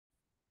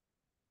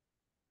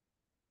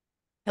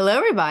Hello,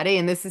 everybody,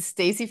 and this is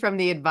Stacey from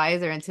The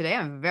Advisor. And today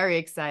I'm very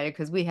excited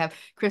because we have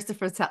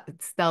Christopher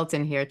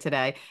Stelton here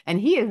today,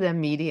 and he is a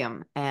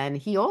medium, and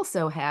he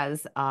also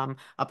has a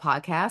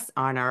podcast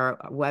on our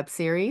web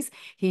series.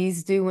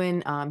 He's part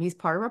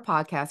of our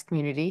podcast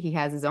community. He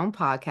has his own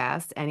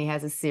podcast, and he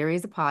has a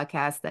series of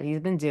podcasts that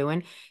he's been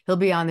doing. He'll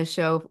be on the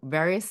show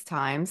various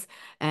times,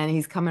 and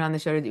he's coming on the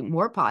show to do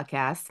more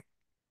podcasts.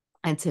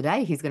 And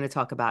today he's going to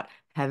talk about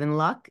heaven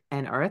luck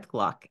and earth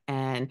luck.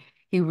 And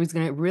he was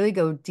going to really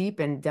go deep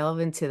and delve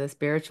into the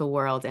spiritual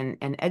world and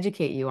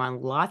educate you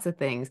on lots of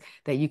things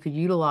that you could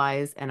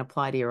utilize and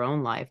apply to your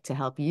own life to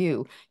help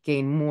you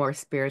gain more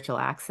spiritual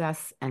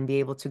access and be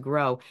able to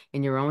grow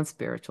in your own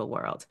spiritual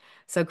world.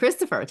 So,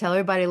 Christopher, tell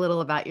everybody a little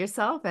about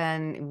yourself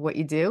and what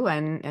you do,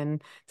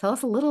 and tell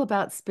us a little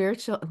about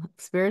spiritual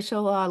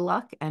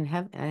luck and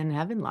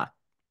heaven luck.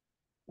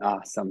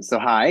 Awesome. So,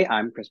 hi,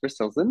 I'm Christopher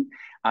Stilson.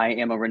 I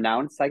am a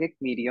renowned psychic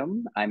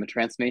medium. I'm a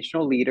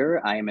transformational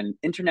leader. I am an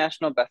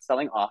international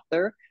best-selling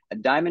author, a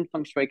diamond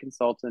feng shui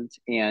consultant,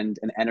 and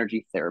an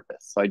energy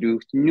therapist. So, I do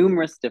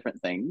numerous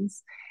different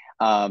things.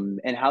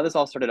 And how this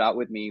all started out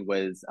with me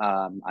was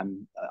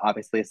I'm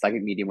obviously a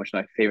psychic medium, which is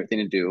my favorite thing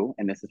to do.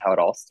 And this is how it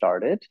all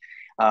started.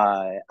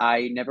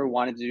 I never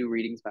wanted to do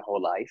readings my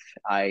whole life.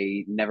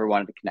 I never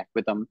wanted to connect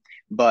with them.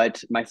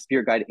 But my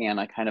spirit guide,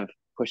 Anna, kind of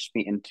pushed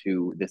me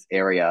into this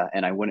area,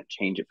 and I wouldn't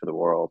change it for the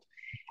world.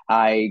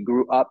 I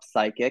grew up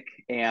psychic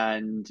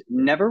and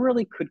never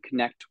really could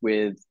connect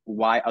with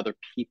why other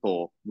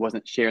people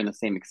wasn't sharing the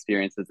same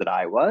experiences that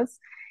I was.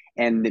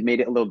 And it made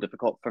it a little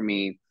difficult for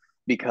me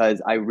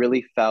because I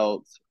really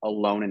felt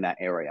alone in that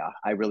area.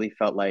 I really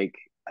felt like,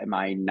 am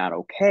I not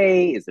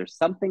okay? Is there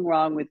something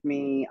wrong with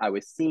me? I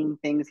was seeing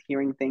things,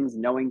 hearing things,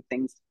 knowing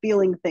things,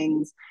 feeling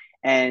things.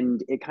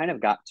 And it kind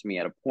of got to me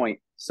at a point.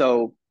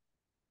 So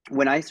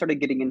when I started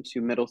getting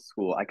into middle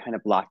school, I kind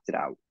of blocked it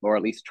out, or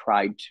at least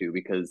tried to,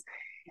 because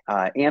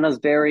Anna's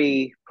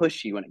very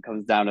pushy when it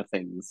comes down to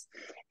things.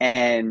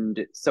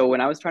 And so when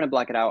I was trying to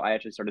block it out, I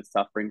actually started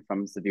suffering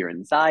from severe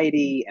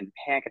anxiety and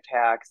panic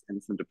attacks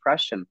and some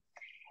depression.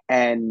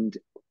 And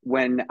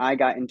when I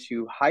got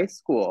into high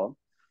school,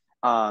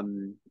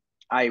 um,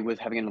 I was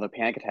having another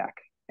panic attack.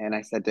 And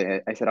I said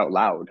out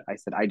loud, I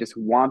said, I just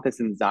want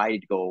this anxiety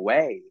to go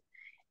away.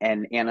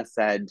 And Anna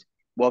said,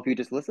 well, if you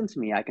just listen to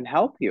me, I can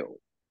help you.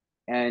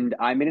 And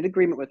I made an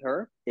agreement with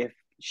her. If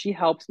she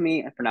helps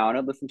me, and for now, I'm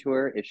going to listen to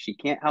her. If she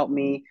can't help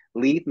me,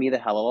 leave me the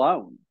hell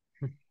alone.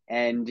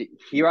 And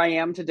here I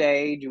am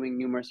today doing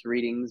numerous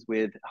readings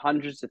with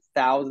hundreds of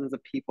thousands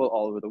of people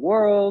all over the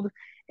world.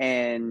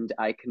 And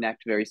I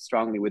connect very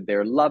strongly with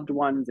their loved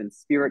ones and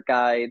spirit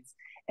guides,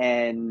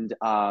 and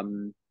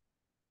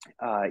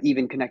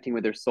even connecting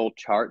with their soul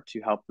chart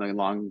to help them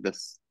along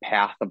this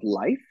path of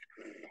life.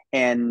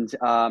 And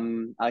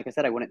like I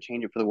said, I wouldn't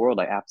change it for the world.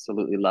 I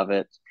absolutely love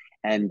it.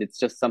 And it's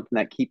just something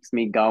that keeps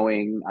me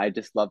going. I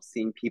just love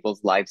seeing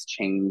people's lives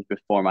change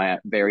before my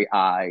very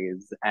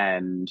eyes,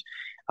 and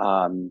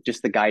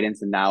just the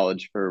guidance and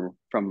knowledge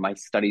from my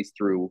studies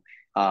through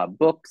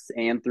books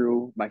and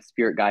through my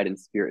spirit guide and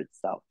spirit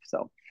itself.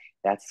 So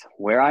that's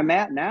where I'm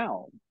at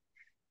now.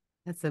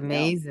 That's Yeah.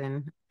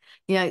 amazing.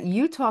 Yeah,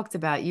 you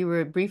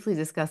were briefly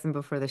discussing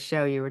before the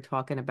show, you were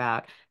talking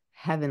about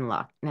heaven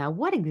luck. Now,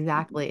 what Mhm.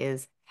 exactly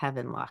is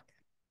heaven luck?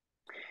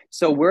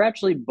 So we're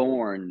actually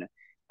born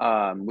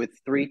with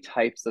three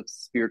types of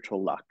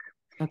spiritual luck.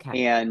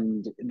 Okay.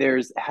 And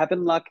there's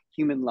heaven luck,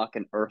 human luck,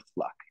 and earth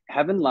luck.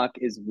 Heaven luck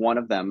is one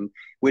of them,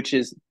 which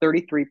is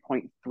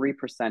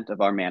 33.3%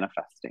 of our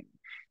manifesting.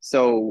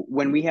 So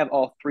when we have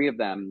all three of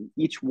them,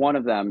 each one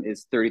of them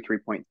is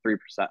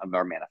 33.3% of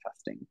our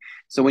manifesting.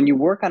 So when you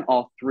work on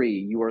all three,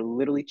 you are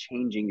literally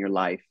changing your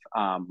life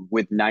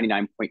with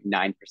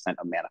 99.9%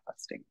 of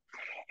manifesting,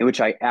 and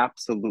which I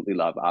absolutely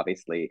love,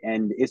 obviously.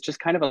 And it's just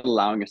kind of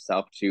allowing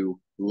yourself to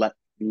let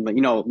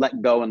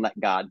go and let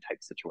God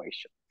type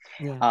situation.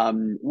 Yeah.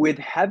 With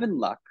heaven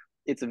luck,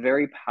 it's a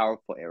very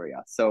powerful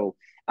area. So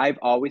I've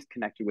always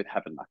connected with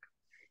heaven luck.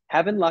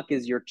 Heaven luck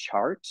is your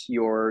chart,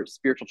 your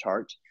spiritual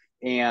chart,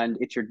 and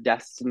it's your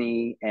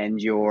destiny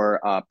and your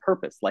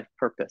purpose, life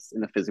purpose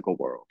in the physical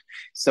world.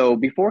 So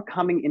before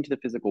coming into the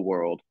physical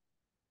world,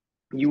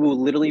 you will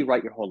literally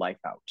write your whole life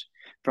out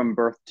from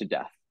birth to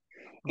death.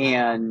 Wow.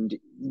 And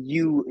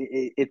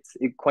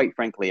quite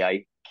frankly,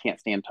 I can't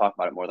stand talking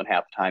about it more than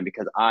half the time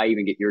because I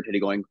even get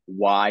irritated going,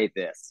 why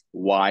this?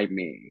 Why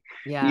me?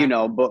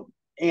 Yeah. But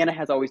Anna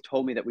has always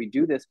told me that we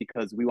do this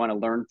because we want to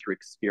learn through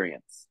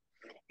experience.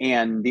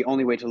 And the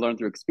only way to learn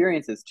through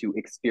experience is to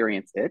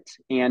experience it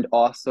and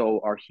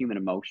also our human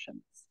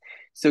emotions.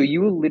 So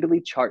you will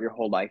literally chart your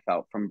whole life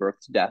out from birth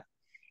to death.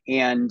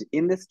 And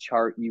in this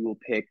chart, you will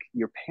pick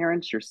your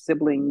parents, your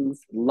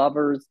siblings,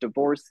 lovers,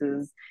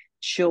 divorces,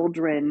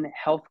 children,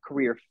 health,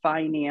 career,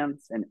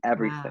 finance, and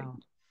everything. Wow.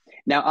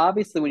 Now,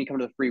 obviously, when you come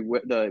to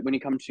when you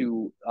come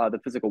to the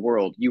physical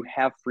world, you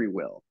have free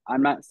will.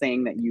 I'm not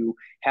saying that you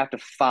have to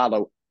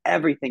follow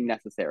everything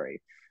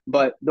necessary,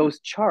 but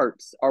those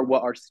charts are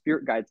what our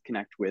spirit guides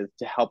connect with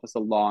to help us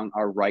along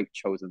our right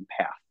chosen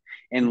path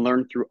and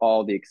learn through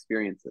all the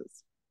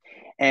experiences.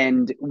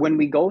 And when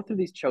we go through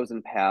these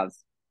chosen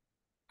paths,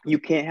 you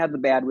can't have the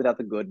bad without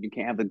the good. You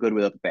can't have the good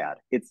without the bad.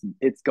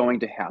 It's going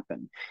to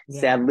happen.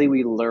 Yeah. Sadly,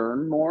 we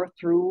learn more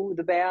through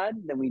the bad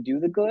than we do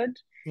the good.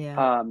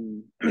 Yeah.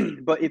 Um,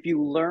 but if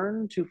you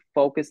learn to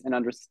focus and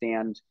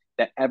understand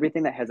that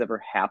everything that has ever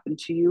happened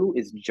to you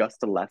is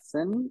just a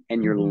lesson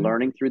and you're Hmm.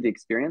 learning through the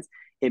experience,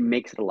 it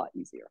makes it a lot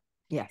easier.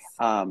 Yes.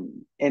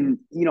 And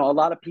you know, a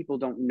lot of people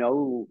don't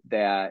know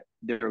that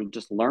they're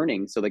just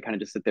learning, so they kind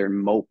of just sit there and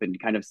mope and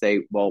kind of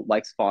say, "Well,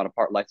 life's falling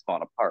apart. Life's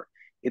falling apart."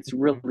 It's Mhm.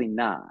 really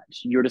not.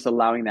 You're just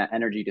allowing that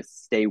energy to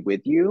stay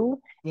with you,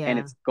 and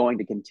Yeah. it's going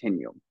to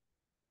continue.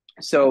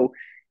 So,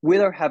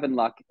 with our heaven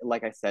luck,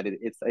 like I said,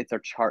 it's our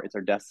chart, it's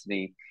our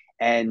destiny,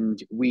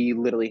 and we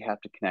literally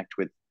have to connect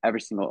with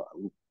every single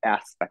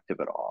aspect of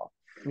it all.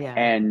 Yeah.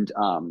 And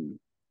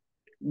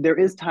there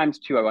is times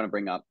too I want to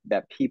bring up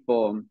that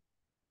people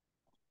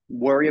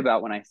worry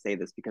about when I say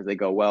this because they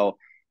go, well,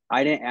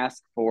 I didn't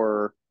ask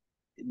for,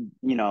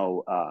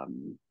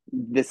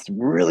 this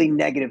really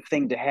negative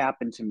thing to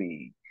happen to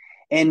me.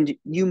 And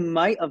you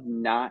might have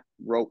not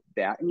wrote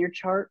that in your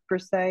chart per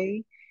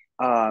se,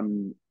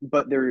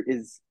 but there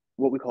is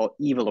what we call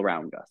evil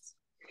around us.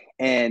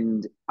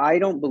 And I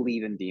don't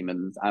believe in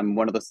demons. I'm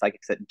one of those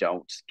psychics that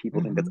don't.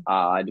 People think that's Hmm.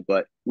 odd,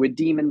 but with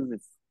demons,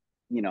 it's,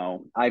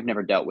 I've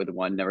never dealt with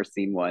one, never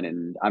seen one,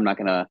 and I'm not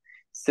gonna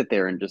sit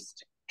there and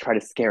just try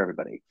to scare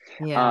everybody.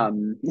 Yeah.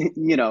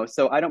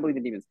 So I don't believe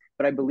in demons,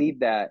 but I believe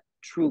that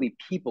truly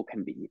people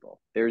can be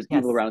evil. There's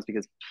evil Yes. around us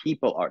because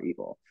people are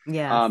evil.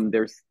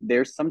 Yes.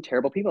 There's some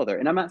terrible people there,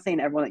 and I'm not saying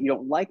everyone that you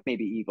don't like may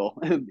be evil.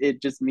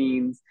 It just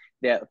means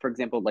that, for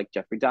example, like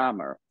Jeffrey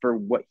Dahmer, for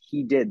what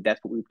he did,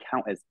 that's what we would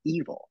count as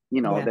evil.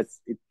 Yes.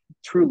 That's it's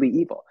truly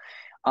evil.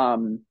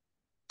 Um,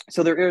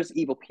 so there is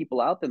evil people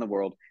out there in the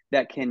world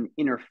that can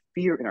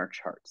interfere in our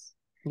charts.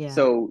 Yeah.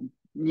 So,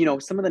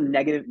 some of the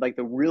negative, like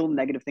the real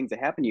negative things that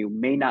happen to you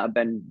may not have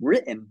been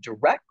written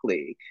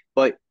directly,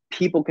 but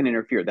people can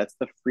interfere. That's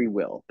the free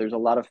will. There's a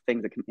lot of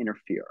things that can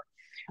interfere.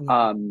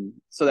 Yeah.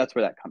 So that's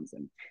where that comes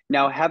in.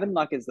 Now, heaven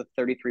luck is the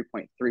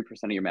 33.3%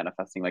 of your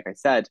manifesting, like I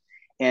said.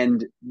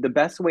 And the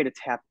best way to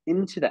tap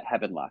into that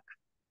heaven luck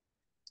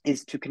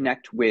is to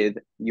connect with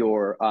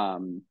your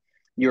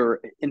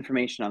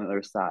information on the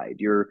other side,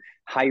 your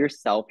higher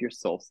self, your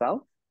soul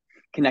self,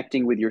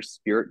 connecting with your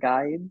spirit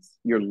guides,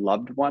 your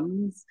loved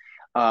ones,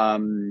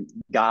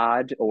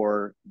 God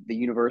or the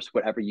universe,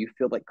 whatever you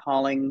feel like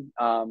calling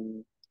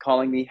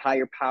the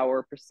higher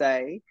power per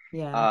se,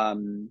 Yeah.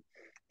 um,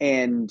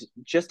 and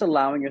just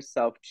allowing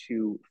yourself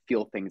to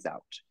feel things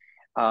out.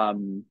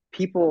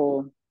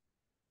 People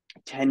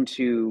tend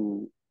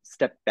to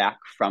step back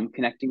from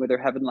connecting with their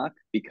heaven luck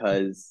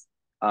because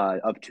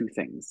of two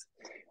things.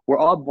 We're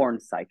all born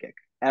psychic.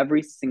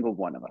 Every single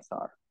one of us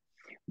are.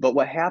 But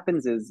what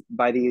happens is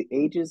by the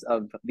ages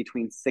of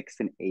between 6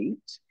 and 8,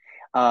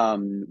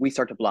 we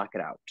start to block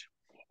it out.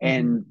 Hmm.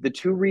 And the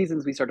two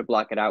reasons we start to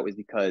block it out is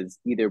because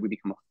either we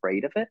become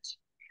afraid of it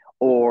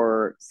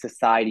or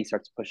society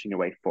starts pushing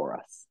away for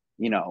us.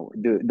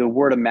 The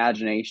word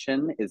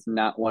imagination is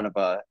not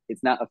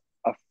it's not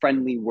a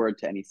friendly word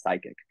to any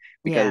psychic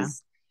Yeah.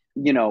 because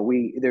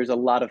we there's a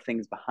lot of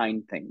things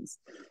behind things.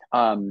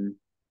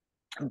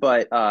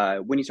 But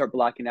when you start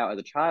blocking out as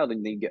a child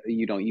and then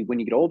when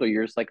you get older,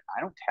 you're just like,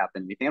 I don't tap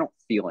into anything, I don't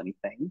feel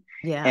anything.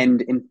 Yeah.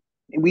 And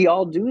we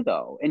all do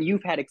though. And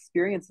you've had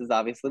experiences,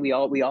 obviously. We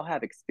all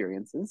have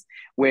experiences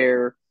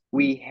where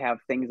we have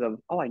things of,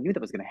 oh, I knew that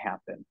was gonna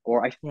happen,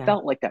 or I Yeah.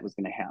 felt like that was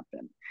gonna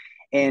happen.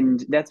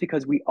 And that's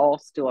because we all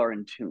still are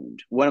in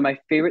tuned. One of my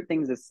favorite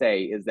things to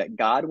say is that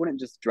God wouldn't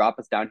just drop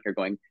us down here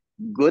going,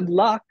 good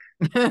luck,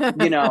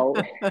 you know,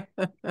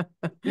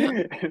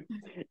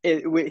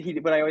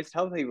 what I always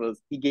tell people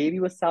is he gave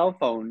you a cell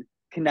phone,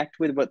 connect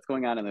with what's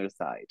going on the other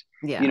side.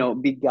 Yeah.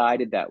 Be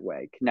guided that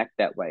way, connect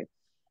that way,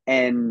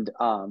 and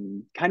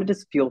kind of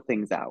just feel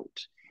things out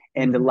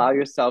and Hmm. allow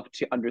yourself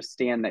to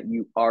understand that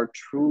you are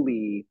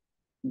truly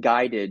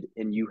guided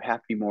and you have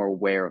to be more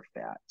aware of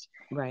that.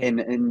 Right.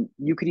 And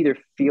you could either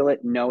feel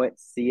it, know it,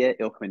 see it.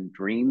 It'll come in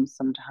dreams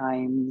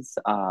sometimes.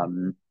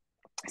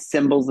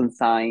 Symbols and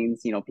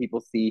signs. People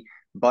see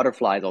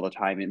butterflies all the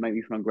time. It might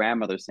be from a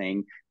grandmother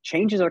saying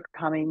changes are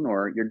coming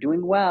or you're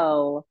doing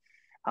well.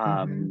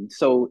 Hmm.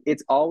 So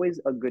it's always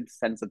a good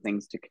sense of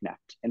things to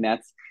connect. And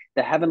that's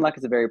the heaven luck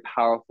is a very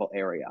powerful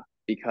area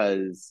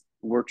because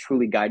we're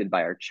truly guided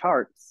by our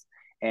charts.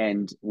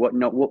 And who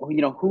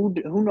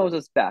knows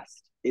us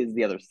best is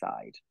the other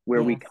side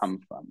where we Yes. come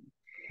from.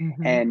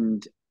 Hmm.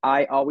 And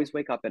I always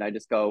wake up and I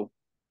just go,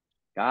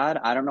 God,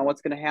 I don't know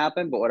what's going to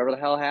happen, but whatever the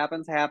hell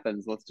happens,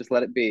 happens. Let's just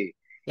let it be.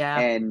 Yeah.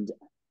 And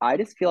I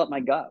just feel it in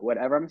my gut.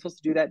 Whatever I'm supposed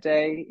to do that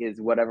day is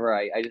whatever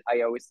I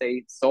always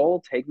say,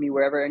 soul, take me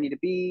wherever I need to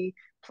be,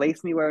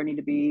 place me where I need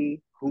to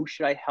be. Who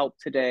should I help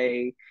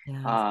today?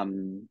 Yes.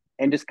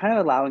 And just kind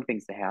of allowing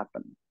things to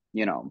happen,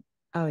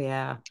 Oh,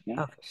 yeah. yeah.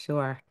 Oh, for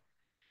sure.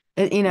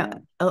 You know,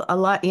 Yeah. a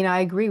lot, I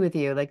agree with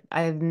you. Like,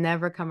 I've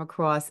never come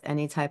across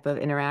any type of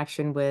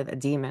interaction with a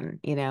demon,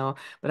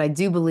 but I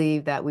do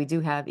believe that we do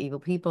have evil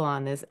people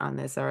on this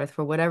earth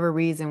for whatever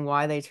reason,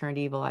 why they turned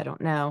evil, I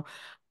don't know.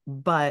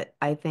 But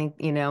I think,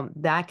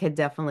 that could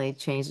definitely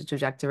change the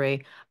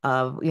trajectory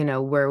of,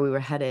 where we were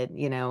headed,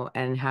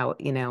 and how,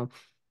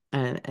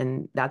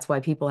 and that's why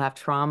people have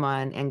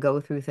trauma and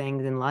go through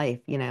things in life.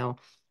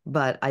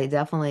 But I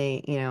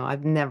definitely,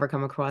 I've never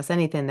come across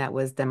anything that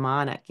was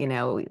demonic,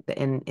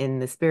 in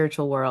the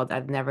spiritual world.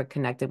 I've never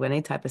connected with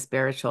any type of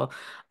spiritual,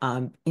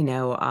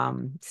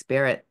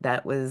 spirit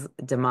that was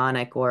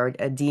demonic or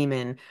a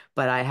demon.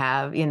 But I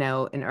have, in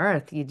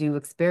Earth, you do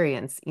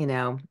experience,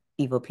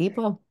 evil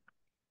people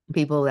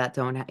that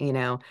don't,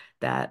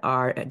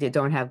 that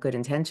don't have good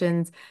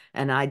intentions.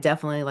 And I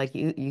definitely, like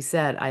you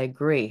said, I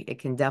agree. It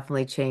can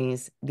definitely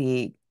change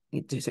the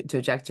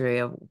trajectory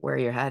of where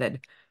you're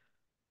headed.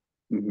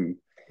 Hmm.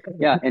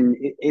 Yeah, and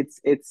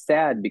it's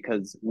sad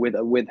because with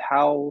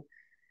how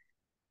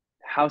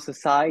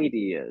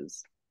society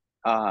is,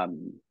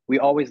 we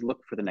always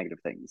look for the negative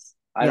things.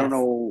 Yes. I don't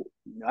know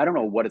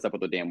what is up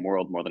with the damn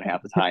world more than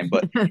half the time,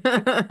 but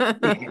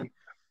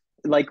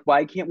like,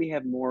 why can't we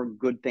have more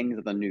good things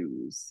in the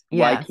news?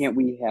 Why Yes. can't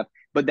we have,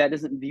 but that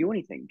doesn't view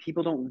anything.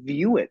 People don't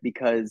view it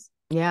because,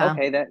 Yeah.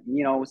 okay, that,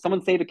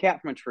 someone saved a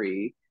cat from a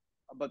tree,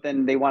 but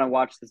then they want to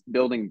watch this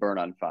building burn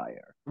on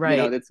fire.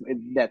 Right.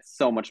 That's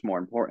so much more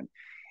important.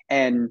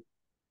 And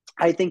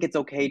I think it's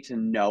okay to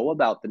know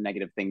about the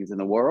negative things in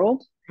the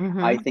world.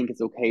 I Hmm. think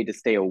it's okay to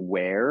stay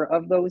aware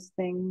of those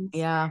things.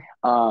 Yeah.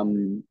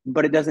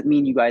 But it doesn't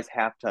mean you guys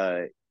have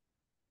to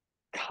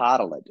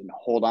coddle it and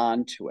hold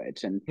on to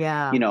it. And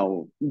Yeah.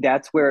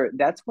 that's where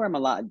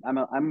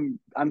I'm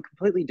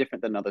completely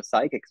different than other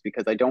psychics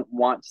because I don't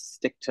want to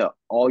stick to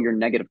all your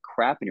negative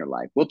crap in your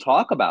life. We'll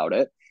talk about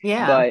it,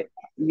 Yeah. but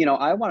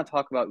I want to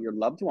talk about your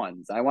loved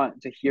ones. I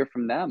want to hear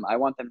from them. I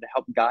want them to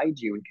help guide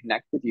you and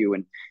connect with you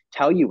and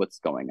tell you what's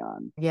going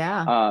on.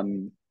 Yeah.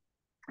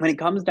 When it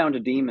comes down to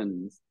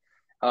demons,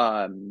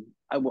 growing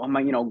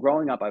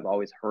up, I've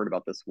always heard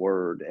about this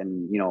word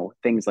and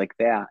things like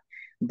that.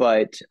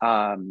 But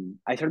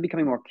I started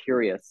becoming more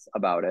curious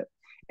about it,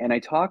 and I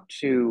talked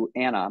to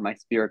Anna, my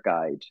spirit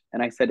guide,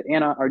 and I said,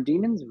 "Anna, are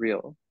demons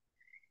real?"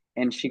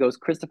 And she goes,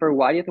 "Christopher,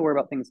 why do you have to worry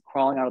about things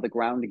crawling out of the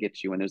ground to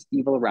get you when there's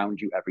evil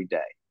around you every day?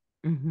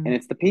 Hmm. And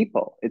it's the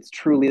people. It's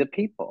truly the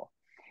people."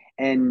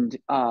 And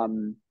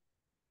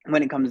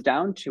when it comes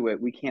down to it,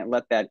 we can't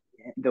let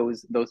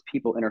those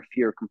people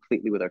interfere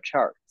completely with our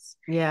charts.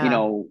 Yeah.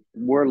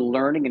 We're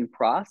learning and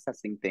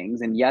processing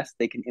things, and yes,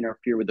 they can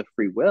interfere with the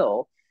free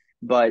will,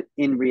 but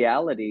in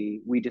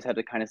reality, we just have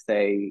to kind of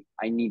say,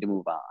 I need to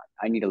move on.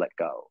 I need to let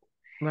go.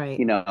 Right.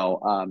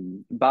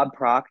 Bob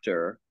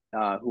Proctor,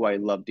 who I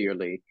love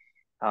dearly,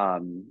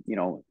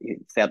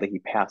 sadly he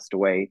passed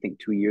away, I think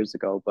 2 years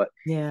ago, but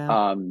Yeah.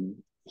 um,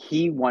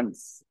 he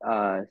once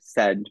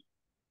said,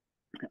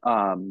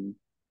 um,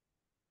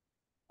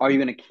 are you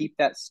going to keep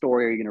that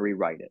story or are you going to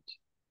rewrite it?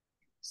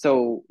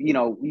 So,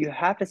 you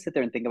have to sit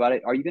there and think about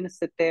it. Are you going to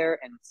sit there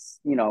and,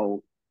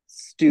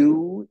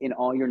 stew in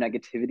all your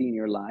negativity in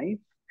your life?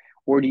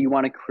 Or do you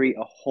want to create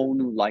a whole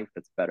new life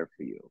that's better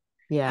for you?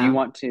 Do you Yeah.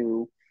 want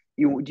to,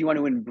 do you want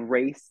to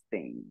embrace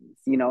things,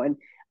 and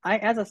I,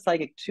 as a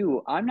psychic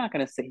too, I'm not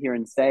going to sit here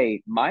and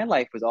say my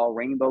life was all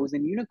rainbows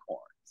and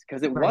unicorns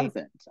because it Right.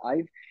 wasn't.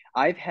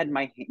 I've had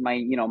my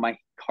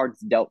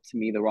cards dealt to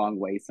me the wrong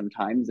way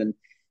sometimes. And,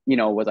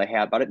 was I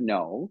happy about it?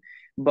 No.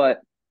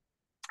 But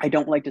I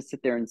don't like to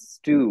sit there and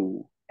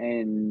stew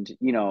and,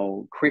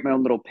 create my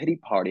own little pity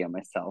party on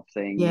myself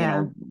saying,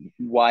 Yeah.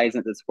 why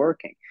isn't this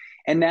working?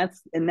 And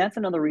that's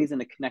another reason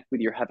to connect with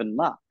your heaven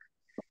luck,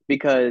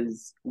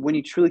 because when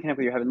you truly connect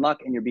with your heaven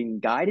luck and you're being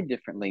guided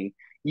differently,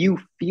 you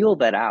feel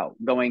that out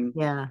going,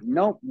 Yeah.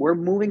 no, we're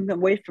moving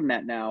away from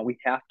that now. We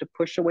have to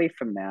push away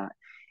from that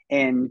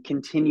and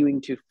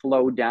continuing to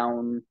flow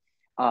down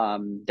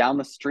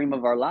the stream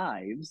of our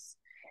lives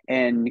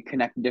and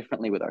connect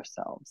differently with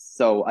ourselves.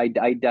 So I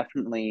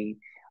definitely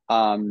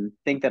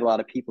think that a lot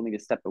of people need to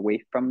step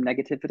away from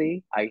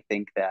negativity. I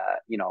think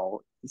that,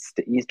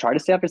 you try to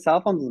stay off your cell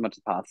phones as much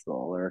as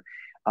possible, or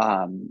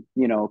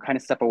kind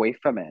of step away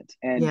from it.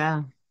 And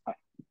Yeah.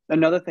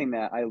 another thing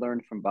that I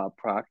learned from Bob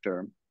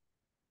Proctor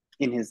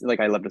in his, like,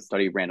 I love to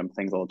study random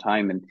things all the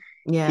time. And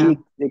Yeah. he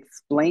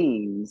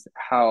explains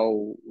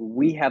how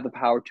we have the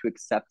power to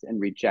accept and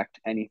reject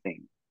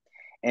anything,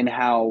 and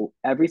how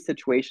every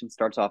situation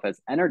starts off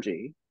as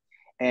energy.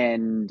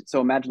 And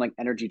so imagine like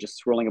energy just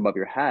swirling above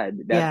your head.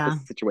 That's the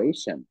Yeah.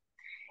 situation.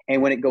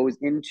 And when it goes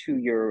into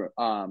your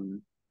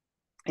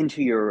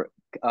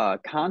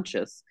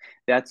conscious,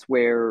 that's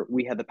where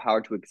we have the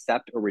power to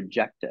accept or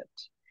reject it.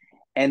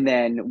 And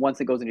then once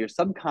it goes into your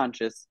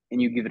subconscious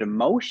and you give it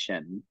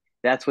emotion,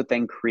 that's what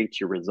then creates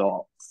your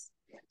results.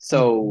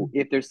 So Hmm.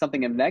 if there's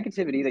something of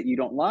negativity that you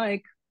don't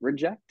like,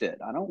 reject it.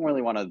 I don't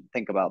really want to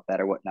think about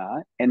that or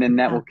whatnot. And then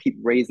that Yeah. will keep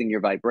raising your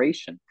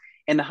vibration.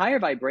 And the higher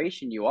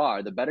vibration you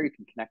are, the better you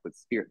can connect with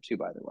spirit too,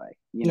 by the way.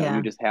 You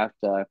Yeah. just have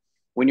to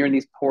when you're in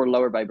these poor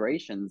lower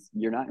vibrations,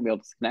 you're not gonna be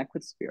able to connect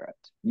with spirit.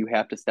 You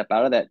have to step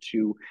out of that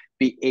to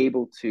be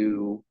able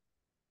to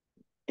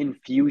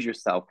infuse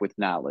yourself with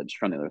knowledge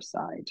from the other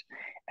side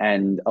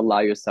and allow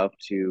yourself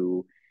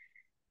to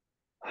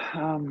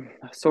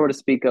sort of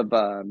speak of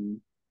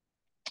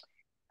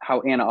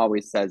how Anna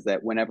always says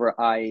that whenever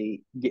I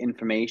get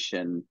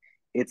information,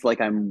 it's like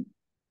I'm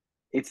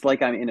it's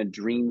like I'm in a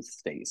dream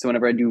state. So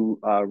whenever I do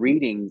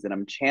readings and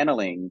I'm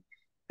channeling,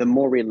 the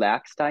more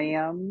relaxed I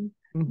am,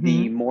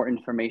 the Hmm. more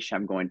information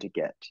I'm going to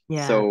get.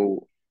 Yeah.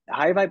 So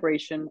high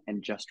vibration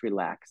and just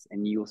relax,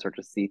 and you will start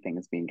to see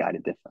things being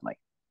guided differently.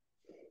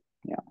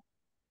 Yeah.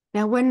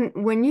 Now,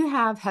 when you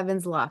have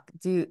Heaven's Luck,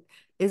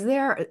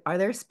 are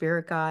there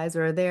spirit guides,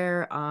 or are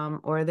there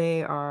or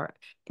they are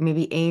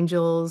maybe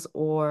angels,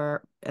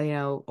 or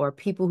or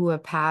people who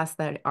have passed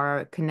that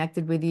are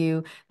connected with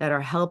you, that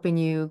are helping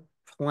you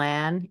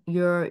plan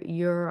your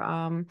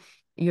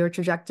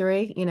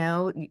trajectory,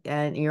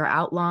 and your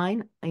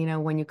outline,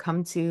 when you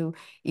come to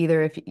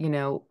either, if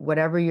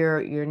whatever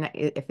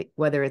if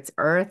whether it's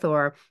Earth,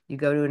 or you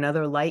go to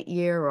another light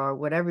year, or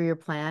whatever your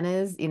plan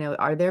is,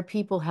 are there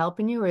people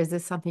helping you, or is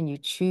this something you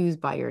choose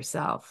by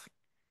yourself?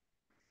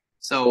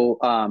 So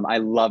I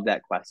love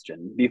that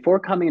question. Before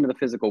coming into the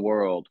physical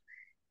world,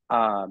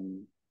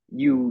 um,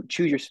 you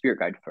choose your spirit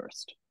guide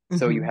first.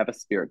 So you Hmm. have a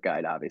spirit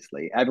guide,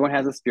 obviously. Everyone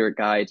has a spirit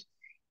guide.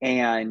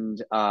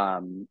 And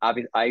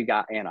obviously, I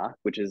got Anna,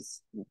 which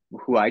is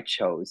who I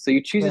chose. So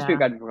you choose a spirit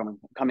Yeah. guide before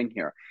coming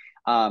here.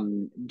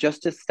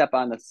 Just to step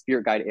on the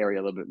spirit guide area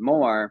a little bit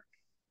more,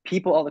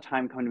 people all the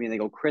time come to me and they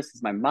go, Chris,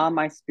 is my mom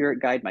my spirit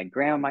guide? My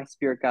grandma my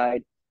spirit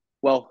guide?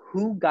 Well,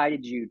 who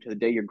guided you to the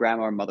day your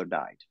grandma or mother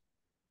died?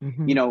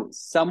 Hmm.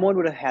 Someone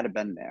would have had to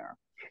been there.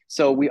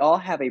 So we all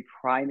have a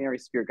primary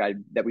spirit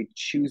guide that we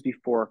choose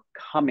before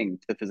coming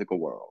to the physical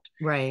world.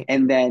 Right.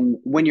 And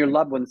then when your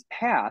loved ones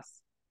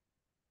pass,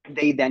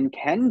 they then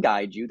can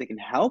guide you, they can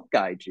help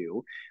guide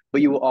you,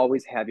 but you will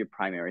always have your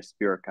primary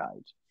spirit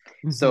guide.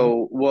 Hmm.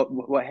 So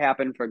what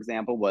happened, for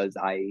example, was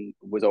I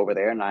was over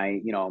there and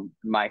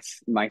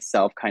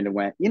myself kind of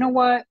went, you know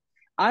what?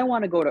 I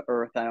want to go to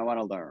Earth and I want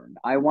to learn.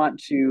 I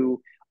want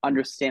to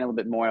understand a little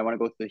bit more. I want to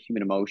go through the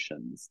human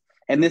emotions.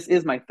 And this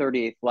is my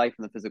 38th life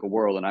in the physical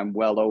world, and I'm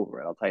well over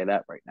it. I'll tell you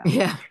that right now.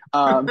 Yeah.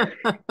 Um,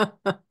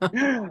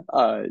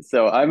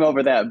 so I'm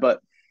over that.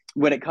 But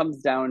when it comes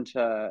down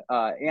to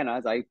Anna,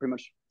 as I pretty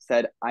much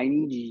said, I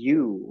need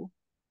you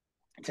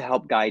to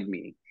help guide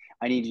me.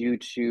 I need you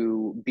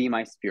to be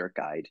my spirit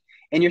guide.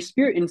 And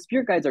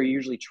spirit guides are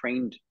usually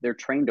trained, they're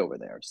trained over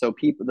there. So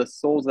people, the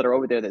souls that are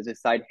over there that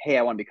decide, hey,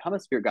 I want to become a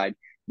spirit guide,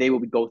 they will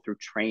go through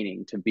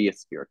training to be a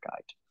spirit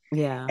guide.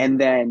 Yeah. And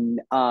then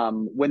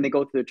when they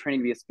go through the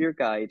training to be a spirit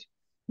guide,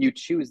 you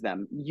choose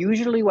them.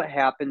 Usually, what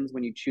happens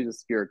when you choose a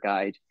spirit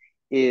guide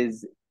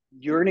is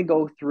you're going to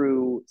go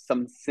through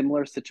some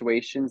similar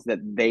situations that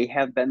they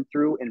have been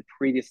through in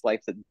previous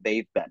lives that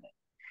they've been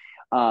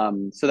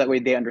in. So that way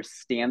they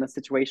understand the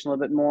situation a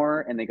little bit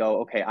more and they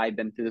go, okay, I've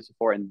been through this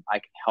before and I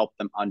can help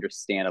them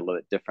understand a little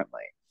bit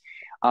differently.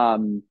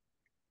 Um,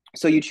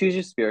 so you choose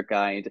your spirit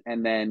guide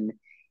and then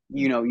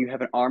you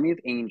have an army of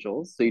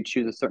angels, so you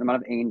choose a certain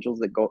amount of angels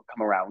that go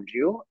come around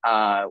you.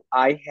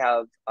 I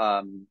have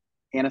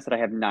Anna said I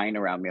have 9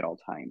 around me at all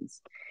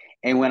times,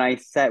 and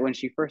when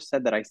she first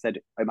said that, I said,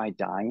 am I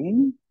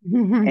dying?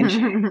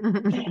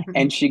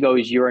 And she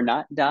goes, you are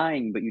not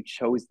dying, but you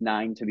chose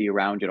 9 to be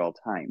around you at all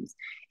times.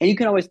 And you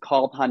can always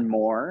call upon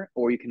more,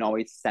 or you can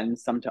always send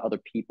some to other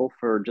people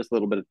for just a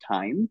little bit of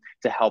time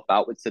to help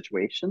out with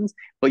situations.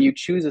 But you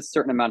choose a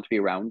certain amount to be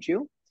around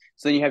you.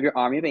 So then you have your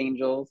army of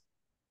angels,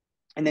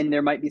 and then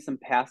there might be some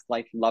past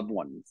life loved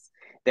ones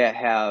that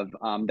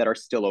are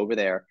still over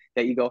there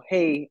that you go,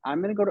 hey,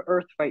 I'm going to go to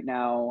Earth right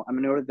now, I'm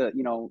going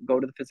to go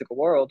to the physical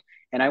world,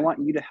 and I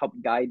want you to help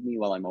guide me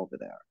while I'm over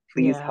there.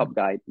 Please Yeah. help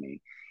guide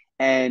me.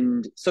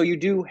 And so you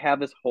do have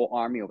this whole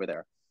army over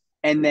there,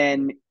 and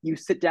then you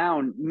sit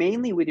down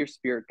mainly with your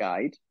spirit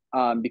guide,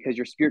 because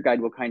your spirit guide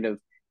will kind of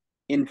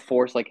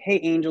enforce, like, hey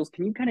angels,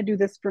 can you kind of do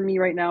this for me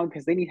right now,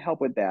 because they need help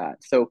with that.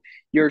 So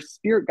your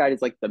spirit guide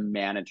is like the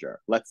manager,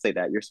 let's say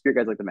that your spirit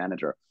guide is like the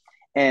manager.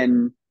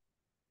 And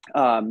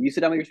you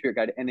sit down with your spirit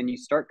guide and then you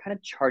start kind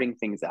of charting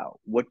things out.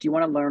 What do you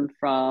want to learn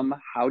from?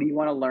 How do you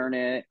want to learn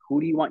it?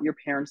 Who do you want your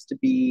parents to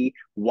be?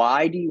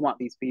 Why do you want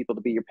these people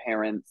to be your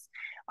parents?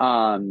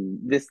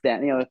 This, that,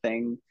 and the other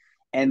thing.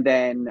 And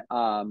then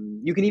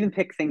you can even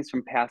pick things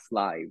from past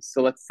lives.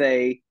 So let's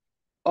say,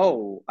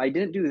 oh, I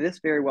didn't do this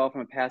very well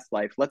from a past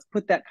life. Let's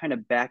put that kind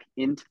of back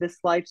into this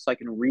life so I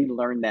can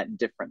relearn that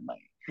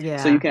differently.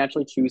 So you Yeah. can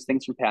actually choose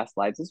things from past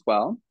lives as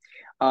well,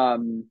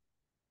 um,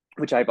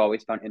 which I've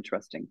always found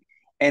interesting.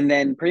 And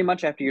then pretty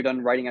much after you're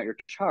done writing out your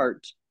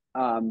chart,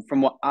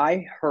 from what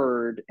I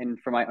heard and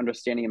from my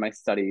understanding in my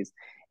studies,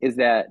 is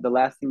that the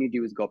last thing you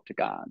do is go up to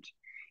God.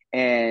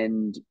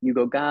 And you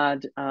go,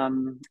 God,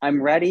 I'm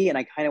ready and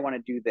I kind of want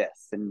to do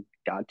this. And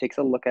God takes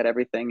a look at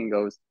everything and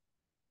goes,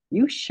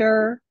 you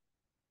sure?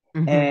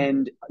 Hmm.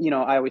 And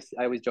I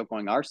always joke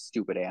going, our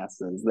stupid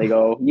asses. They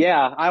go,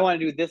 yeah, I want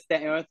to do this,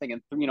 that, and the other thing,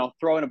 and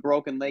throw in a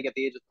broken leg at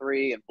the age of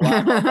 3, and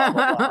blah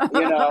blah blah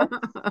blah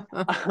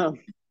blah. Um,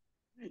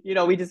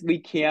 we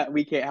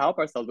can't help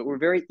ourselves, but we're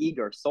very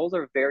eager. Souls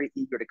are very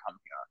eager to come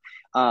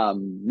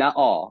here. Not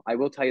all. I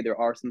will tell you, there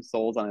are some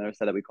souls on the other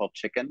side that we call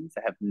chickens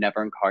that have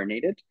never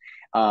incarnated.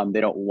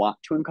 They don't want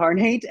to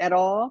incarnate at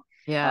all,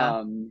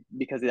 Yeah.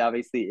 because it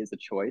obviously is a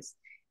choice.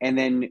 And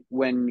then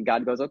when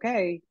God goes,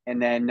 okay, and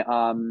then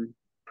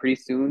pretty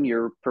soon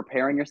you're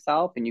preparing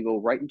yourself and you go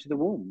right into the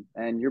womb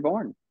and you're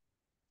born.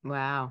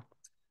 Wow.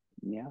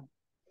 Yeah,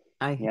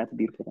 I yeah, it's a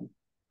beautiful thing.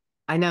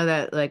 I know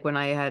that like when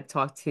I had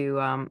talked to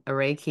a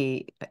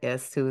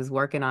Reikiist who was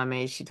working on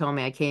me, she told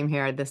me I came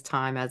here at this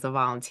time as a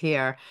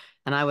volunteer.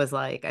 And I was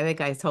like, I think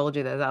I told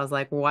you this. I was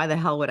like, why the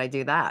hell would I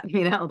do that?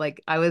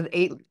 Like I was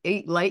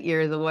eight light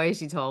years away,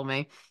 she told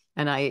me.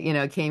 And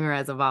I, came here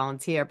as a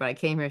volunteer, but I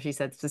came here, she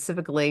said,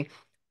 specifically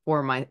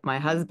for my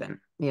husband,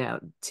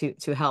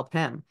 to help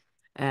him.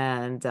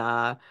 And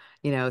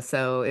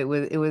so it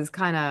was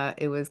kind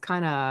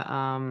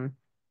of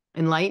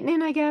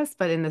enlightening, I guess,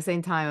 but in the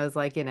same time, it was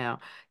like,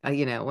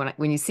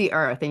 when you see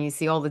Earth and you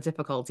see all the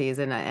difficulties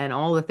and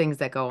all the things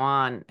that go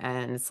on,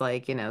 and it's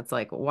like,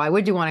 why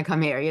would you want to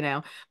come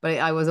here, But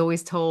I was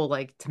always told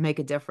like to make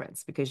a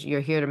difference because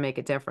you're here to make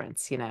a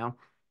difference.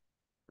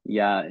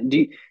 Yeah.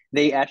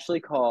 They actually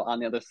call on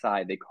the other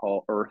side, they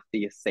call Earth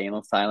the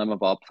asylum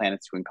of all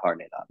planets to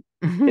incarnate on.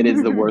 It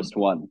is the worst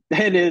one.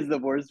 It is the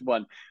worst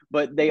one.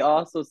 But they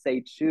also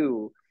say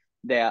too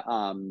that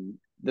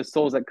the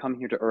souls that come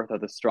here to Earth are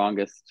the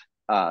strongest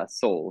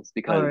souls Oh,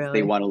 because they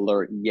really? want to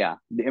learn. Yeah.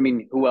 I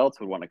mean, who else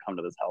would want to come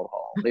to this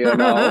hellhole?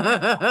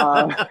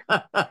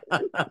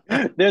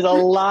 Um, there's a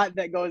lot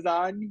that goes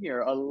on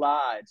here, a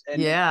lot.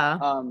 And Yeah.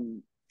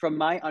 from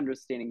my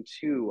understanding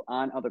too,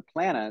 on other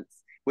planets,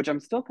 which I'm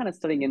still kind of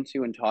studying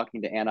into and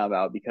talking to Anna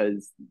about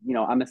because,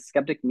 I'm a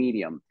skeptic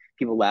medium.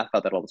 People laugh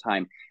about that all the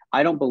time.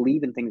 I don't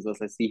believe in things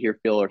unless I see, hear,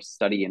 feel, or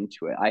study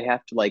into it. I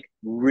have to like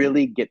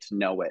really get to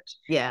know it.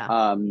 Yeah.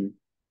 Um,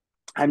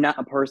 I'm not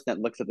a person that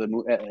looks at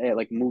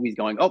like movies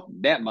going, oh,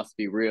 that must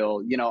be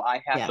real.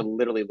 I have to Yeah.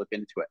 literally look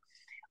into it.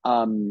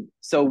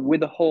 So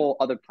with the whole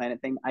other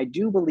planet thing, I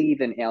do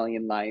believe in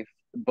alien life,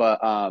 but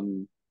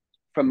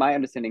from my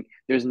understanding,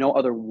 there's no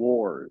other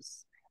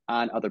wars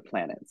on other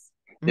planets.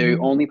 The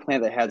Hmm. only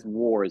planet that has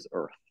war is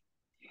Earth,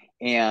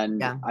 and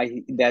Yeah.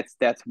 I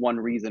that's one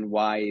reason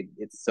why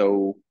it's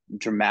so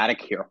dramatic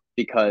here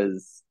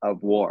because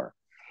of war.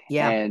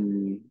 Yeah.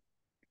 And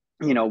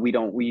we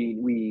don't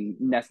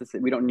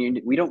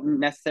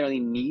necessarily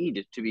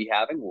need to be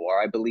having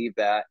war. I believe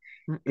that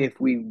Mm-mm. if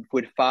we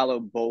would follow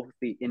both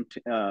the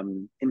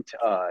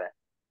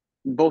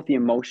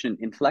emotion and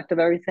intellect of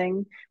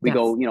everything, we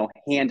go, Yes.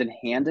 hand in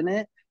hand in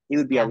it, it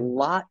would be a Yeah.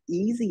 lot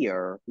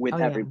easier with Oh,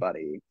 yeah.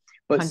 everybody.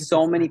 But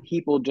so many 100%.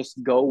 people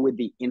just go with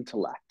the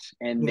intellect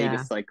and they Yeah.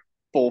 just like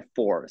full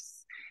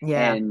force.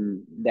 Yeah.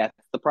 And that's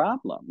the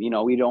problem.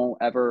 We don't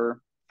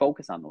ever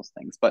focus on those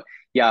things. But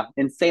yeah,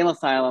 insane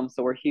asylum.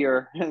 So we're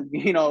here. Now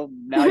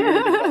you're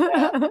gonna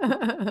think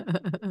about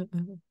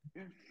that.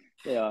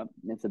 Yeah,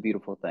 it's a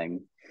beautiful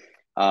thing.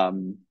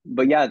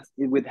 But yeah,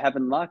 with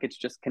Heaven Luck, it's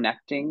just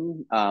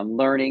connecting,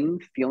 learning,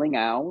 feeling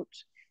out.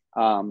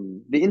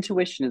 The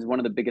intuition is one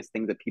of the biggest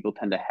things that people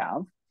tend to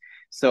have.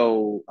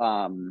 So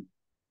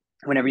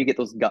whenever you get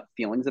those gut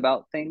feelings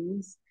about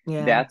things,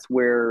 Yeah. that's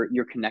where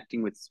you're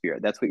connecting with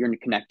spirit. That's what you're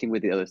connecting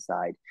with the other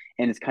side,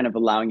 and it's kind of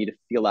allowing you to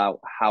feel out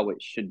how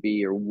it should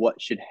be or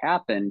what should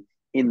happen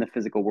in the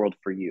physical world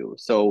for you.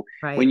 So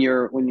when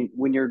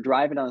Right. you're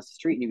driving down the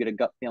street and you get a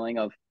gut feeling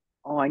of,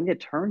 oh, I need to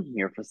turn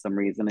here for some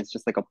reason, it's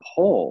just like a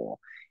pull,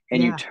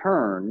 and you Yeah.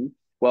 turn.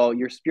 Well,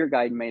 your spirit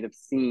guide might have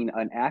seen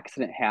an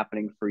accident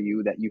happening for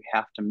you that you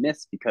have to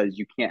miss because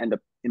you can't end up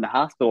in the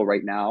hospital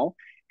right now,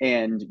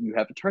 and you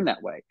have to turn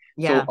that way.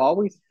 So Yeah.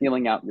 always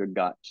feeling out your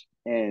gut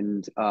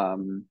and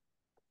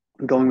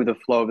going with the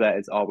flow of that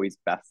is always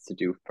best to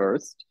do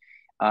first.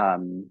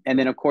 And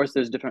then, of course,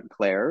 there's different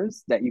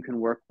clairs that you can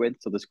work with.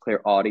 So there's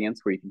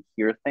clairaudience where you can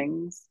hear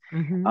things.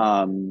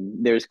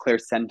 Hmm. There's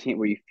clairsentient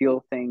where you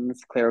feel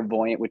things.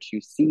 Clairvoyant, which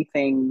you see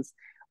things.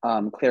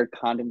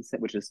 Claircognizant,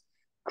 which is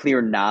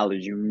clear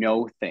knowledge. You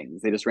know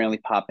things. They just randomly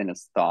pop in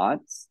as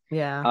thoughts.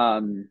 Yeah.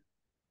 Um,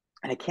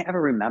 and I can't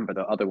ever remember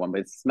the other one,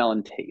 but it's smell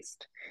and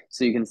taste.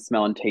 So you can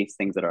smell and taste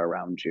things that are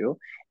around you.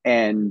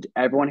 And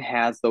everyone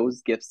has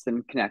those gifts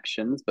and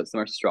connections, but some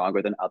are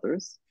stronger than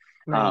others.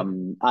 Right.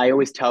 I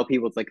always tell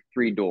people it's like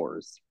three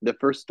doors. The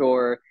first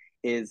door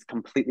is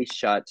completely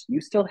shut.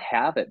 You still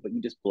have it, but you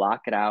just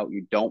block it out.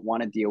 You don't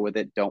want to deal with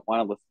it, don't want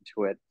to listen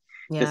to it.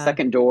 The Yeah.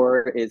 second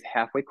door is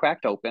halfway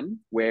cracked open,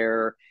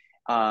 where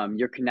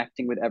you're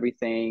connecting with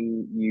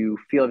everything, you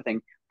feel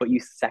everything, but you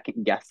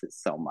second guess it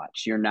so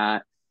much. You're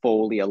not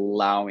fully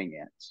allowing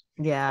it.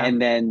 Yeah. And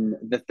then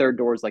the third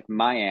door is like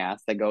my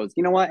ass that goes,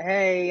 you know what?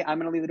 Hey, I'm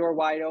going to leave the door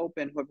wide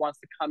open. Who wants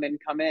to come in,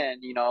 come in.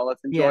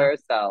 Let's enjoy Yeah.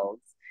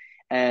 ourselves.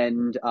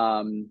 And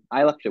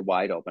I left it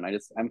wide open.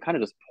 I'm kind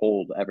of just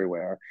pulled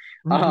everywhere.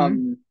 Hmm.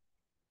 Um,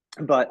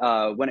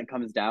 But when it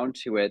comes down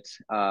to it,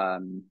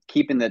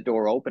 keeping the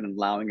door open and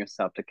allowing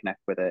yourself to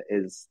connect with it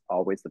is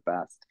always the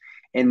best.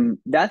 And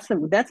that's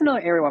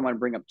another area I want to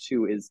bring up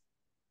too is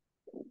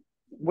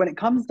when it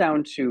comes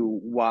down to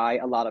why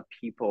a lot of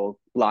people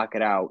block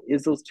it out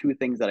is those two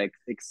things that I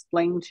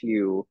explained to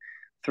you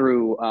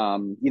through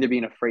either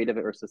being afraid of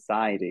it or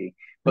society.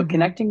 But Hmm.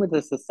 connecting with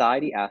the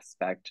society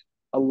aspect,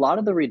 a lot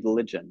of the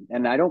religion,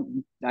 and I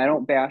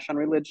don't bash on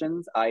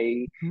religions.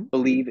 I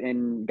believe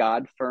in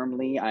God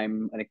firmly.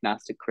 I'm an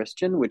agnostic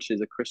Christian, which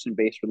is a Christian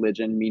based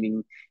religion,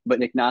 meaning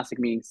but agnostic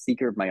meaning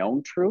seeker of my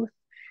own truth.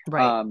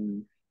 Right.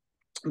 Um,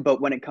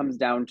 but when it comes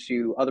down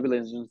to other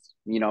religions,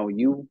 you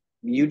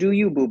do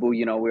you, boo boo.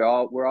 We're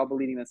all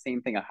believing the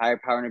same thing, a higher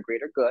power and a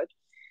greater good,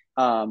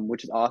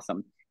 which is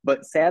awesome.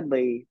 But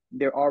sadly,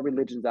 there are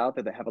religions out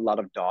there that have a lot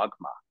of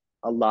dogma,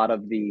 a lot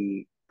of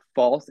the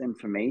false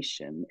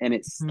information, and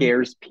it Mhm.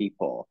 scares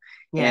people.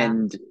 Yeah.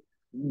 And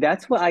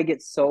that's what I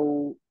get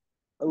so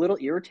a little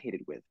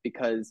irritated with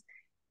because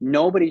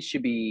nobody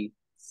should be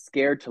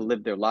scared to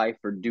live their life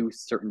or do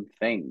certain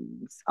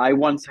things. I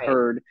once Right.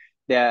 heard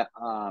that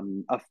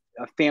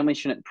a family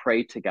shouldn't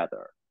pray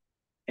together.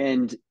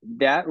 And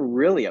that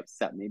really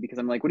upset me because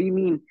I'm like, what do you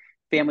mean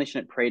families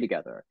shouldn't pray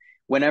together?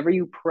 Whenever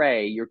you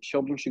pray, your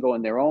children should go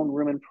in their own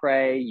room and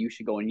pray. You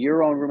should go in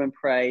your own room and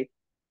pray.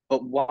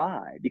 But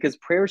why? Because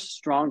prayer is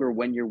stronger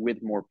when you're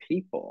with more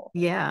people.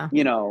 Yeah.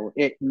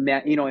 It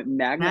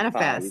magnifies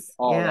Manifests.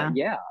 all that.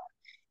 Yeah. Yeah.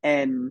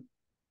 And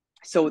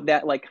so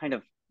that like kind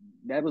of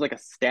that was like a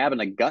stab in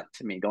the gut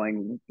to me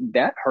going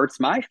that hurts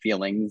my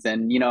feelings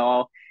and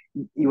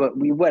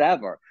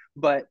whatever.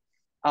 But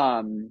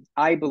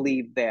I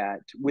believe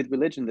that with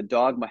religion the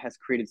dogma has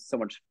created so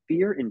much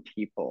fear in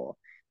people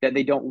that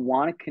they don't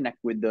want to connect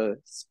with the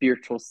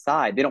spiritual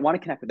side. They don't want to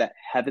connect with that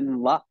heaven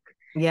luck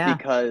Yeah.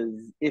 because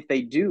if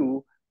they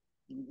do,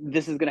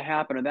 this is going to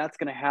happen or that's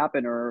going to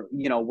happen or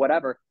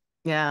whatever.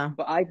 Yeah.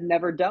 But I've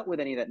never dealt with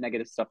any of that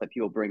negative stuff that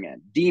people bring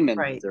in, demons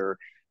Right. or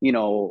you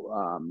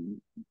know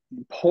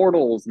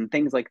portals and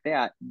things like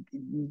that.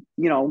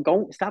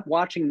 Go stop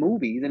watching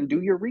movies and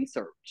do your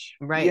research.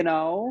 Right. And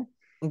you'll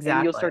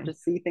start Exactly. to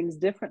see things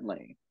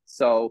differently.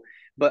 So,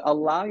 but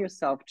allow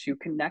yourself to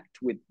connect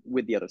with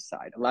the other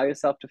side. Allow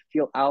yourself to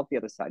feel out the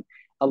other side.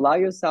 Allow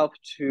yourself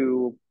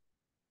to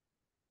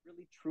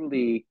really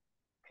truly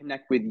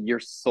connect with your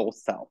soul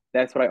self.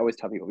 That's what I always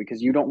tell people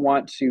because you don't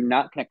want to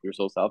not connect with your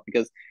soul self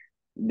because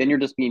then you're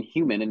just being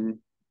human and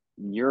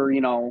you're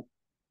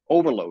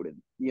overloaded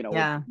with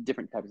Yeah.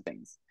 different types of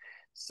things.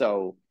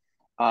 So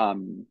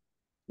um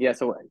yeah,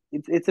 so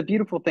it's a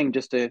beautiful thing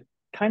just to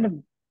kind of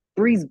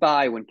breeze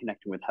by when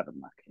connecting with heaven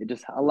luck. It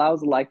just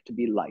allows life to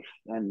be life.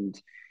 And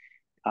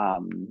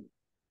um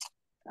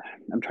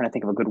I'm trying to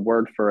think of a good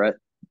word for it.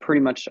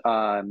 Pretty much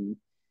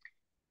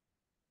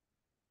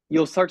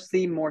you'll start to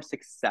see more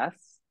success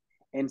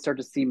and start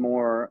to see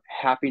more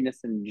happiness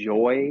and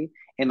joy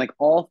and like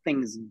all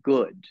things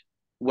good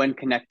when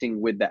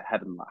connecting with that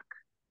heaven luck.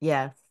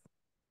 Yes.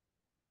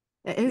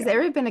 Has Yeah.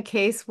 there ever been a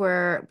case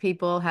where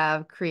people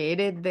have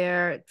created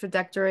their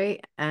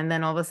trajectory and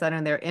then all of a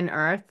sudden they're in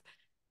Earth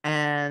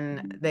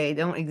and they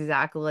don't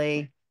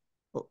exactly,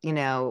 you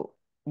know,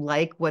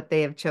 like what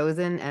they have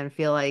chosen and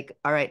feel like,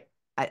 all right,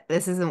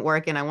 this isn't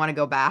working. I want to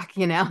go back,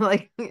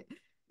 like,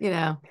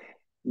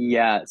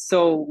 Yeah.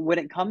 So when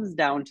it comes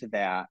down to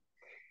that,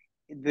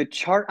 the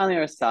chart on the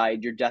other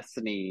side, your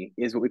destiny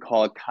is what we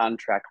call a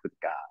contract with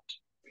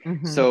God.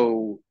 hmm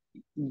So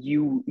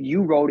you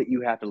wrote it,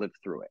 you have to live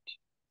through it.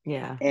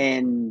 Yeah.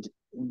 And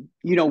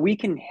we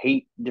can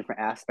hate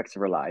different aspects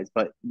of our lives,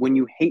 but when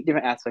you hate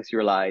different aspects of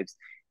your lives,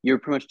 you're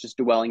pretty much just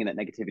dwelling in that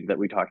negativity that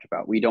we talked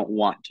about. We don't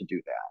want to do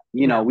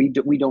that. No,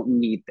 We don't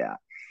need that.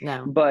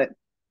 no. But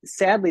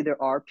sadly,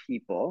 there are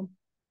people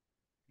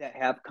that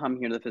have come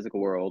here to the physical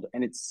world,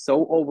 and it's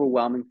so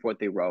overwhelming for what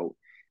they wrote.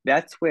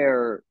 That's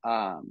where,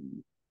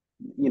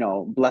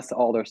 bless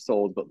all their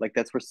souls, but like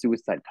that's where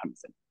suicide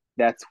comes in.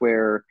 That's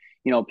where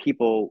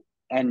people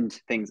end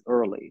things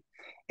early.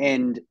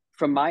 And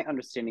from my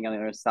understanding on the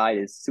other side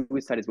is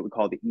suicide is what we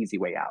call the easy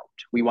way out.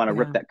 We want to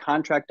rip Yeah. that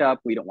contract up.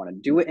 We don't want to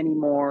do it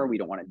anymore. We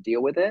don't want to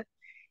deal with it.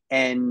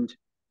 And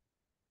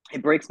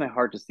it breaks my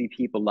heart to see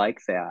people like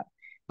that.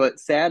 But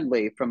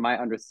sadly, from my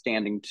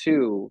understanding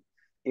too,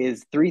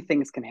 is three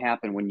things can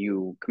happen when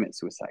you commit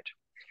suicide.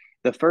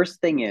 The first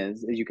thing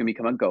is you can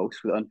become a ghost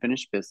with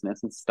unfinished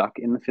business and stuck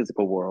in the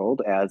physical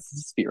world as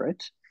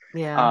spirit.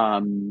 Yeah.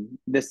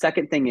 The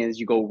second thing is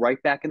you go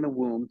right back in the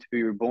womb to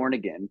be reborn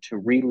again to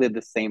relive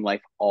the same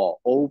life all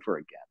over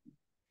again.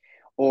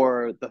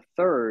 Or the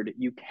third,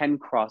 you can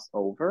cross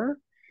over,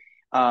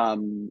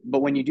 but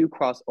when you do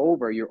cross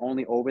over, you're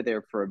only over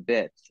there for a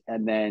bit,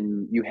 and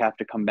then you have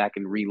to come back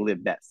and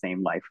relive that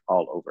same life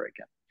all over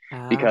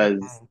again because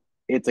Okay.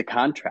 it's a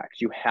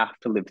contract. You have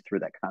to live through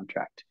that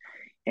contract.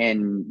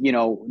 And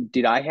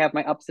did I have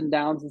my ups and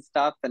downs and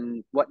stuff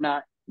and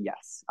whatnot?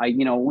 Yes,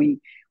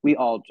 we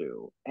all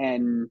do.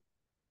 And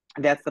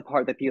that's the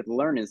part that people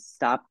learn is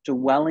stop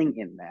dwelling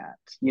in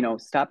that.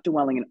 Stop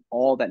dwelling in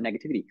all that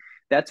negativity.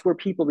 That's where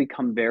people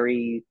become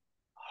very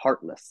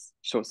heartless,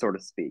 so to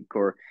speak,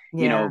 or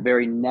Yeah.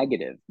 very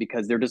negative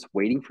because they're just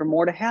waiting for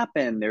more to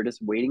happen. They're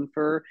just waiting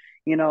for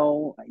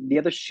the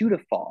other shoe to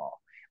fall.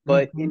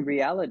 But Hmm. in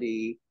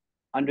reality,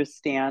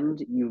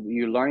 understand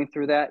you're learning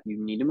through that. You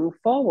need to move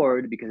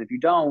forward because if you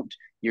don't,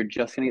 you're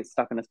just going to get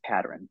stuck in this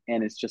pattern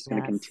and it's just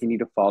going to Yes. continue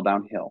to fall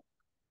downhill.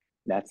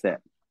 That's it,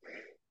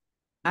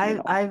 you I've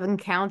know. I've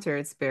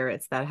encountered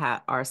spirits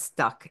that are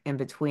stuck in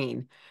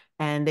between,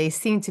 and they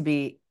seem to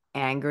be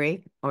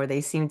angry, or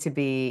they seem to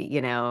be,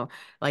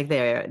 like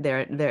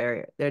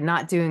they're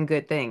not doing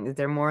good things.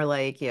 They're more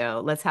like,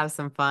 let's have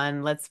some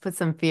fun, let's put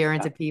some fear Yeah.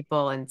 into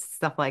people and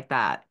stuff like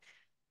that.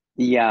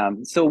 Yeah.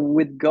 So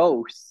with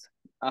ghosts,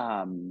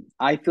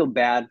 I feel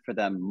bad for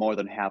them more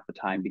than half the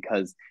time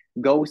because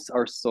ghosts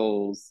are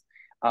souls.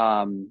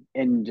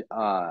 And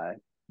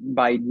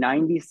by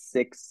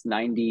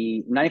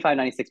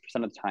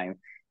 96% of the time,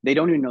 they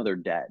don't even know they're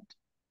dead.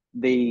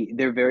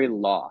 They're very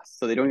lost,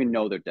 so they don't even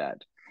know they're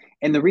dead.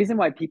 And the reason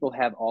why people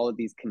have all of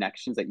these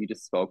connections that you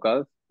just spoke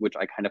of, which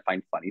I kind of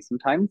find funny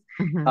sometimes,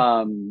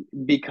 Hmm.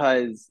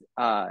 because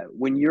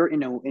when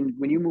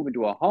you move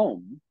into a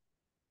home,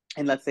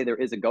 and let's say there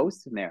is a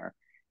ghost in there,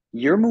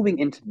 you're moving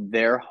into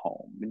their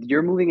home,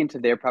 you're moving into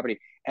their property,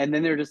 and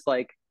then they're just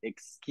like,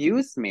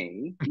 "Excuse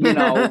me,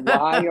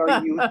 why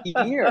are you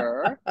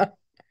here?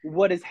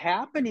 What is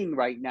happening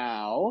right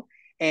now?"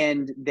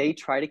 And they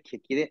try to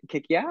kick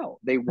you out.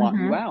 They want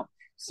you Hmm. out.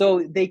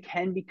 So they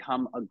can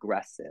become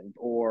aggressive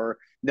or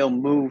they'll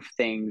move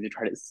things to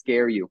try to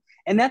scare you.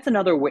 And that's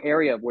another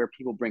area of where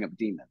people bring up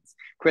demons.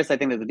 Chris, I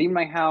think there's a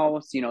demon in my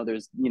house.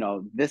 There's,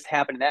 this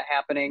happening, that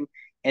happening.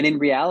 And in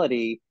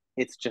reality,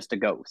 it's just a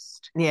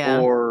ghost.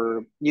 Yeah.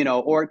 Or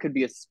it could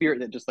be a spirit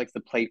that just likes to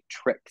play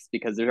tricks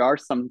because there are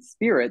some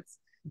spirits.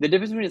 The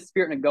difference between a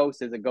spirit and a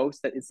ghost is a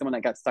ghost that is someone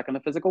that got stuck in the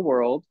physical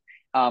world,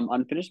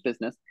 unfinished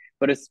business,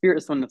 but a spirit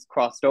is someone that's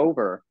crossed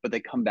over, but they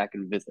come back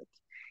and visit.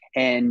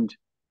 And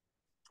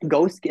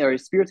ghosts or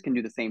spirits can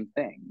do the same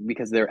thing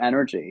because they're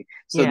energy.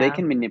 So they Yeah.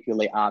 can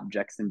manipulate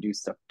objects and do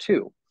stuff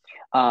too.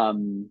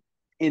 Um,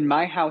 in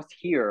my house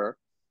here,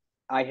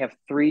 I have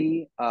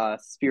three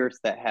spirits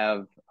that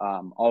have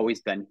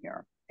always been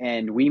here,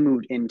 and we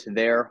moved into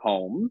their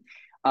home.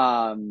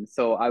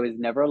 So I was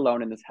never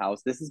alone in this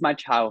house. This is my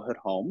childhood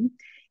home,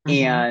 Hmm.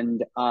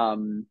 and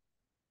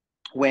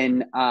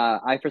when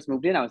I first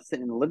moved in, I was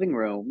sitting in the living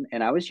room,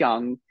 and I was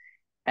young,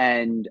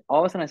 and all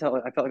of a sudden I felt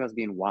like I was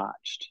being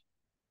watched,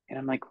 and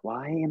I'm like,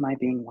 why am I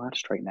being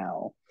watched right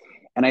now?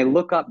 And I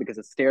look up because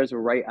the stairs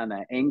were right on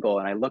that angle,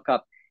 and I look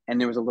up, and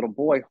there was a little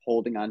boy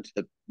holding onto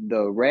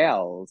the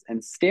rails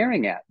and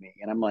staring at me,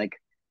 and I'm like,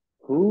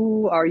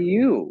 who are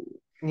you?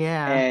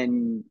 Yeah.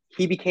 And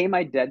he became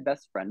my dead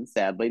best friend.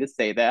 Sadly to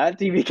say that,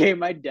 he became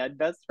my dead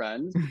best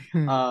friend.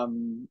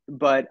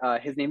 But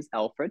his name's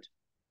Alfred.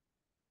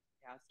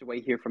 Passed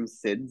away here from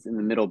SIDS in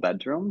the middle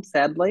bedroom,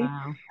 sadly.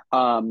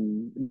 Wow.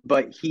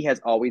 But he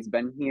has always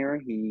been here.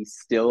 He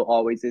still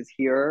always is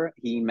here.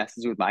 He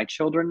messes with my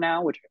children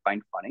now, which I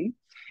find funny.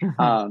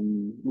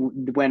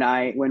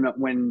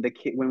 When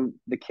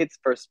the kids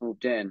first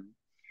moved in,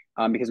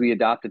 because we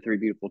adopted three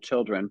beautiful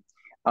children,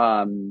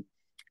 um,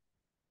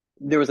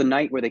 there was a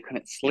night where they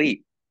couldn't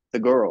sleep, the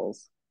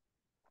girls.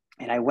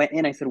 And I went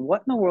in, I said, "What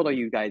in the world are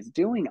you guys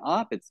doing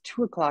up? It's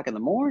 2 o'clock in the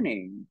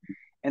morning."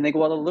 And they go,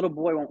 "Well, the little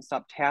boy won't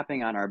stop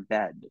tapping on our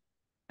bed."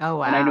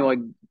 Oh, And I wow. knew, like,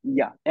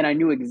 yeah, and I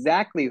knew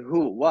exactly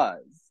who it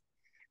was.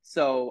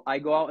 So I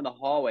go out in the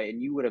hallway,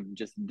 and you would have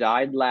just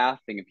died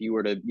laughing if you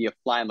were to be a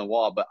fly on the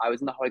wall. But I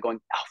was in the hallway going,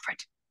 "Alfred,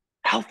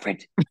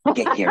 Alfred,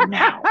 get here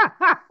now."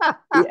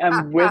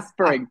 I'm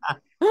whispering,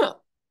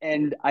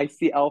 and I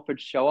see Alfred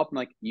show up. I'm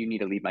like, "You need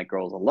to leave my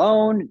girls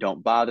alone.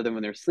 Don't bother them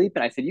when they're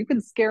sleeping." I said, "You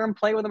can scare them,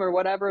 play with them, or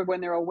whatever when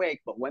they're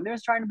awake, but when they're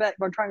trying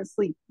to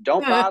sleep,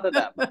 don't bother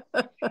them."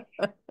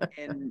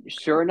 And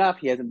sure enough,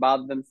 he hasn't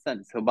bothered them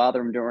since. He'll bother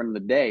them during the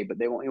day, but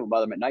he won't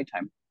bother them at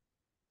nighttime.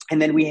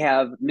 And then we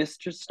have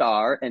Mr.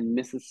 Starr and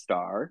Mrs.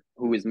 Starr,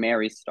 who is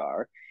Mary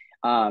Starr.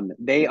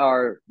 They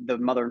are the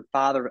mother and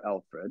father of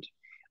Alfred,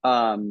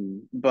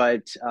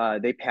 but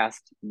they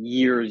passed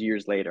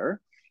years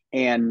later.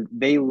 And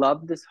they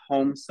loved this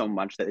home so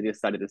much that they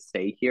decided to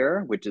stay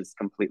here, which is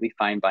completely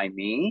fine by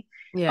me.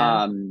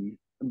 Yeah.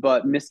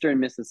 But Mr.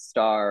 and Mrs.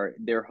 Starr,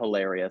 they're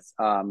hilarious.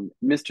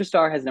 Mr.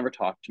 Starr has never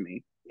talked to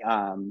me.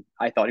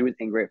 I thought he was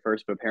angry at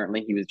first, but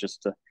apparently he was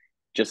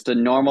just a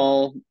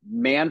normal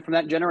man from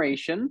that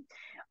generation.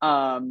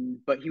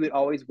 But he would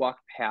always walk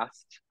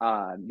past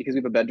because we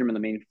have a bedroom on the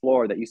main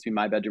floor that used to be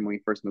my bedroom when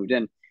we first moved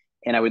in,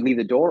 and I would leave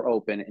the door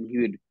open, and he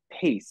would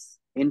pace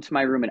into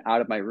my room and out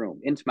of my room,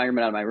 into my room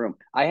and out of my room.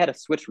 I had to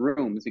switch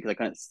rooms because I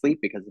couldn't sleep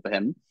because of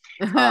him.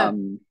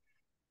 Um,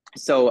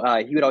 so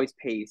he would always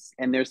pace,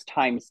 and there's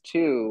times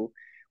too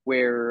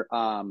where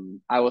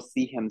I will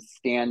see him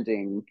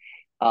standing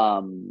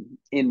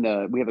in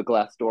the we have a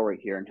glass door right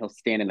here, and he'll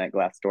stand in that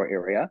glass door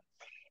area.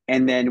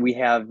 And then we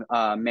have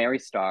Mary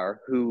Starr,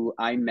 who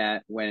I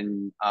met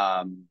when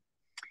I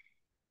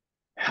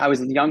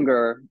was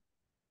younger,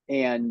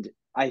 and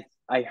I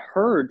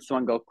heard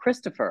someone go,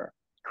 "Christopher,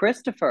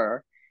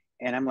 Christopher,"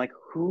 And I'm like,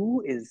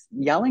 who is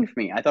yelling for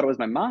me? I thought it was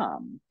my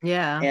mom.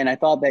 Yeah. And I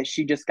thought that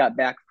she just got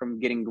back from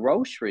getting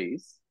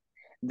groceries,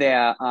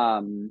 that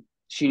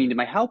she needed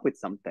my help with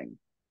something.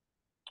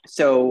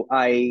 So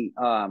I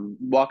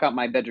walk out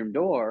my bedroom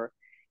door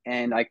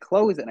and I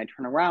close it and I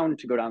turn around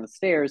to go down the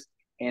stairs.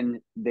 And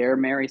there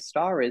Mary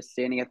Starr is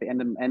standing at the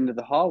end of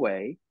the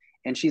hallway.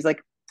 And she's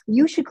like,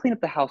 "You should clean up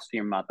the house for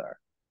your mother."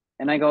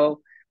 And I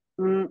go,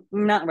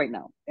 "Not right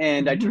now."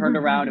 And I turned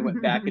around and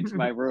went back into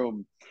my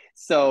room.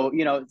 So,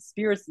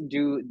 spirits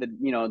do the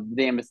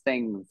damnest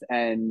things.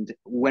 And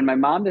when my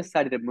mom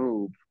decided to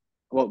move,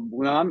 well,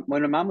 when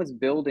my mom was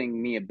building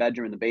me a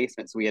bedroom in the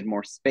basement so we had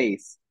more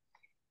space,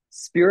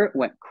 spirit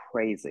went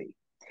crazy.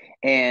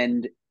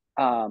 And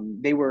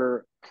they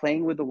were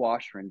playing with the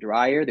washer and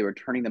dryer. They were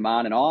turning them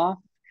on and off.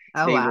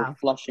 Oh, They were wow.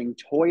 flushing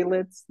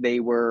toilets.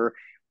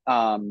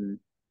 Um,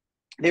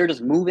 they were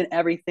just moving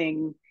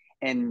everything.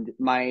 And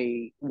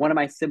my one of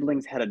my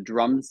siblings had a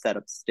drum set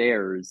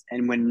upstairs.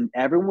 And when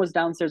everyone was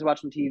downstairs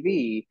watching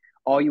TV,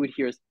 all you would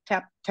hear is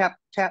tap, tap,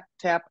 tap,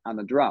 tap on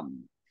the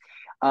drum.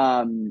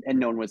 And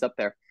no one was up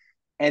there.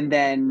 And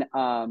then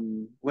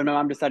when my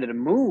mom decided to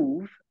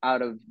move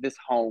out of this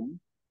home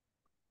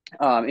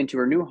into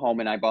her new home,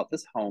 and I bought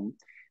this home,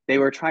 they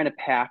were trying to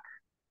pack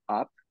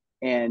up,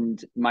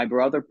 and my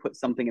brother put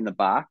something in the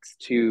box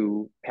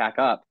to pack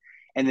up,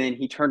 and then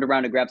he turned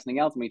around to grab something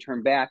else. And when he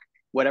turned back,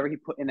 whatever he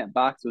put in that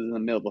box was in the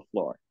middle of the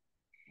floor,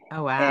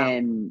 Oh, wow.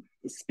 and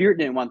Spirit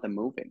didn't want them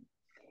moving.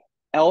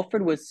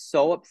 Alfred was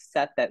so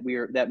upset that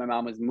my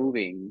mom was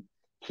moving,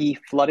 he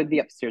flooded the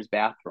upstairs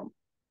bathroom.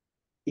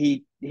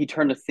 He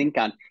turned the sink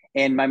on,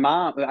 and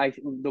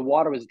the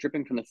water was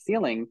dripping from the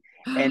ceiling.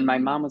 And I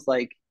was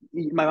like,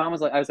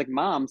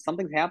 "Mom,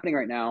 something's happening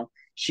right now."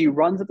 She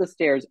runs up the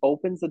stairs,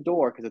 opens the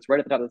door because it's right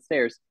at the top of the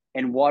stairs,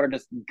 and water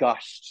just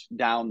gushed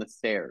down the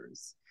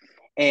stairs.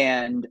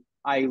 And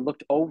I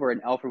looked over,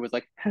 and Alfred was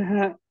like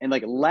and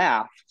like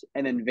laughed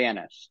and then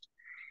vanished.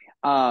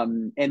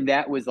 And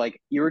that was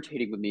like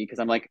irritating with me because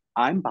I'm like,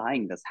 I'm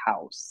buying this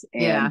house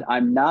and Yeah.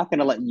 I'm not going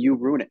to let you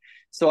ruin it.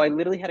 So I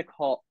literally had to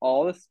call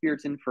all the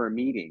spirits in for a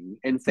meeting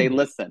and say,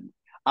 "Listen,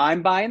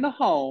 I'm buying the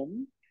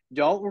home.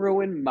 Don't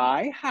ruin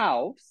my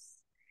house,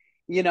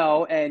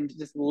 and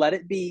just let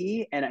it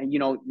be. And,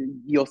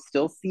 you'll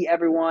still see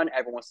everyone.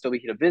 Everyone will still be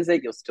here to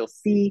visit. You'll still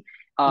see,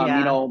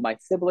 Yeah. my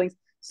siblings.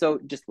 So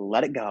just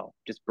let it go.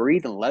 Just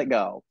breathe and let it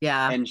go."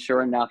 Yeah. And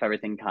sure enough,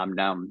 everything calmed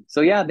down.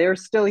 So yeah, they're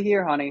still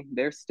here, honey.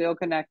 They're still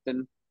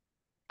connecting.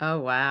 Oh,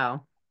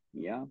 wow.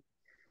 Yeah.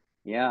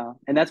 Yeah.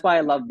 And that's why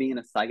I love being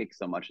a psychic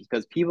so much, is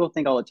because people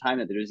think all the time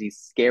that there's these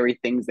scary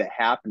things that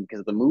happen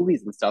because of the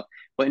movies and stuff.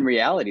 But in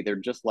reality, they're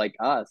just like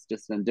us,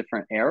 just in a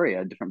different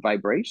area, different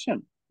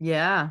vibration.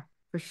 Yeah,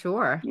 for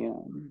sure. Yeah.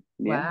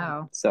 Yeah.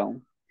 Wow.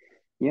 So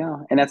yeah.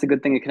 And that's a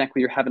good thing to connect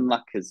with your heaven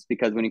luck,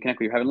 because when you connect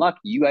with your heaven luck,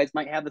 you guys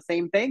might have the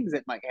same things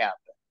that might happen,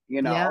 you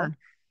Yeah. know?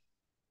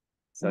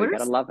 So What you are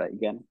gotta love it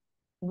again.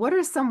 what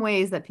are some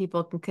ways that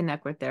people can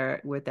connect with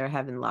their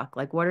heaven luck?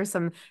 Like what are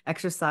some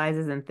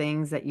exercises and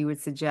things that you would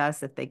suggest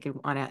that they could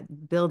want to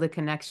build a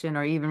connection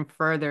or even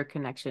further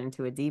connection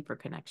to a deeper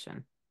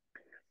connection?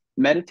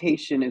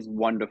 Meditation is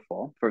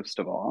wonderful, first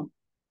of all.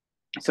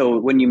 So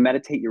when you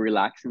meditate, you're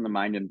relaxing the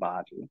mind and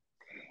body.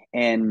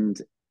 And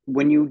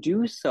when you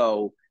do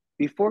so,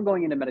 before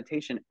going into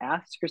meditation,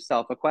 ask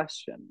yourself a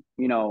question.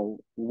 What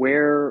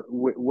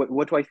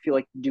do I feel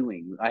like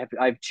doing? I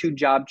have two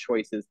job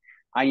choices.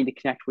 I need to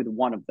connect with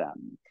one of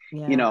them.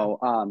 You Yeah.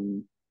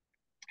 know,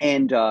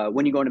 and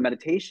when you go into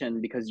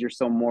meditation, because you're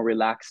so more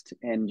relaxed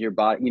and your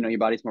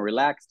body's more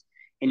relaxed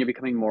and you're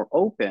becoming more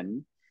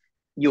open,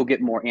 you'll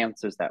get more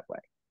answers that way.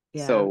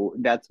 Yeah. So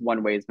that's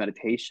one way is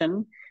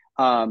meditation.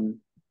 Um,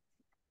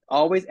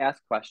 Always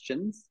ask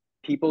questions.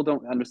 People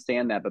don't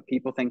understand that, but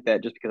people think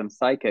that just because I'm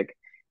psychic,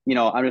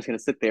 I'm just going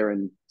to sit there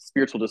and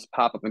spirits will just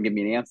pop up and give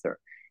me an answer.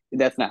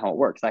 That's not how it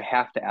works. I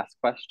have to ask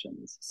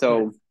questions. So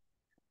Yes.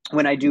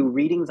 when I do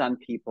readings on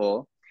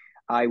people,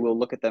 I will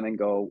look at them and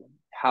go,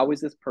 how is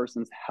this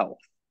person's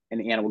health?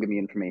 And Anna will give me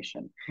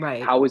information.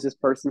 Right. How is this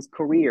person's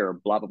career?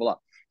 Blah, blah, blah.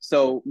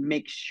 So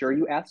make sure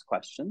you ask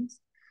questions.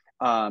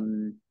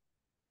 Um,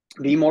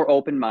 be more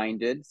open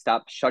minded.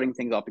 Stop shutting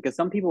things off, because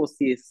some people will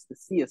see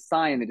a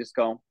sign and they just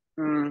go,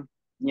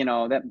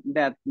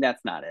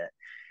 that's not it.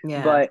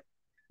 Yeah. But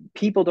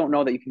people don't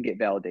know that you can get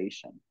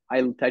validation.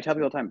 I tell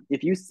people all the time,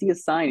 if you see a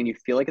sign and you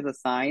feel like it's a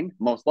sign,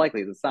 most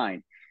likely it's a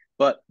sign.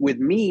 But with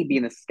me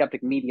being the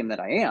skeptic medium that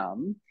I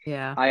am,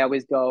 Yeah. I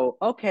always go,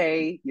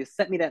 okay, you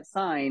sent me that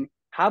sign.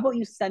 How about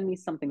you send me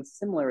something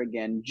similar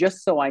again,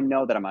 just so I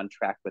know that I'm on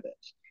track with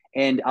it?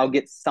 And I'll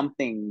get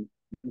something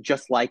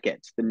just like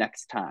it the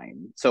next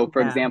time. So,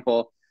 for Yeah.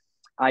 example,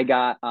 I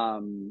got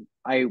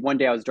I one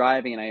day I was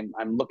driving and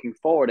I'm looking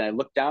forward and I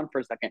looked down for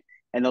a second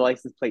and the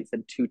license plate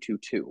said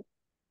 222.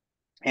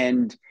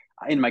 And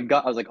in my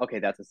gut, I was like, okay,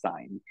 that's a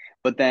sign.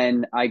 But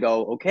then I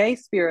go, okay,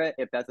 spirit,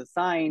 if that's a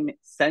sign,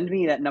 send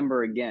me that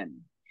number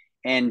again.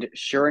 And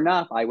sure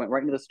enough, I went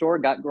right into the store,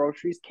 got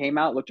groceries, came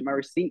out, looked at my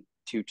receipt,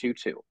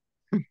 222.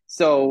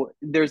 So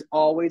there's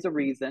always a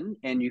reason,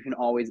 and you can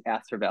always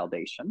ask for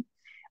validation.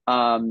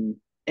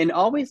 And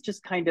always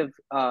just kind of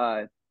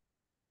I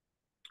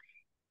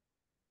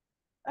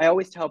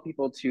always tell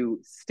people to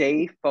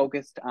stay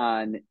focused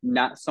on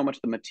not so much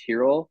the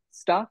material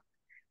stuff,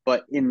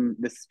 but in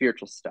the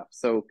spiritual stuff.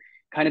 So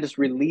kind of just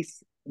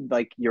release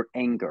like your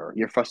anger,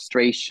 your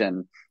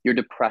frustration, your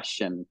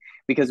depression.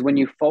 Because when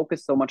you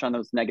focus so much on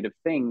those negative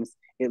things,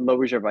 it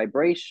lowers your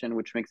vibration,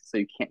 which makes it so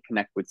you can't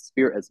connect with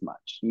spirit as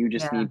much. You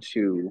just Yeah. need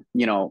to,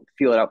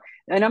 feel it out.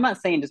 And I'm not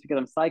saying just because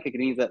I'm psychic, it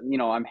means that,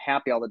 I'm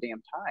happy all the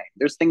damn time.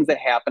 There's things that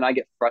happen. I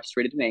get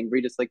frustrated and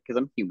angry just like because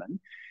I'm human.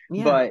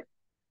 Yeah. But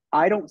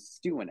I don't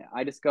stew in it.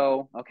 I just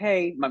go,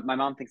 okay. My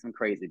mom thinks I'm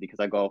crazy because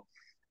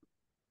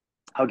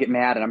I'll get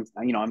mad and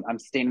I'm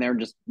standing there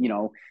just,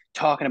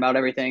 talking about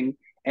everything.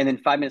 And then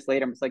 5 minutes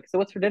later, I'm just like, so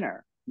what's for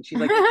dinner? And she's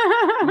like,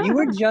 you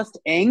were just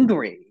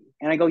angry.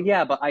 And I go,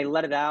 yeah, but I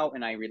let it out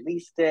and I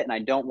released it and I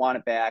don't want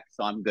it back.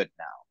 So I'm good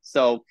now.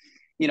 So,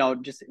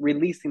 just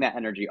releasing that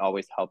energy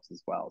always helps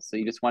as well. So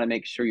you just want to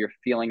make sure you're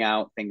feeling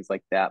out things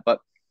like that. But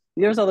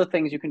there's other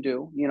things you can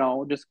do,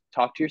 just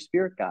talk to your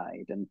spirit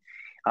guide and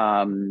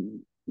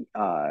um,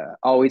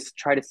 always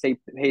try to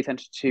pay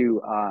attention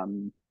to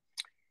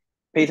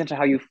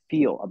how you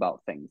feel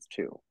about things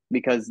too,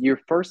 because your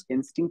first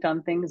instinct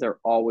on things are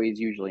always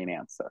usually an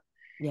answer,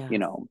 Yes.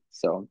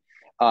 So,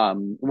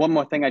 one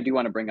more thing I do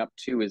want to bring up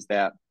too is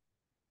that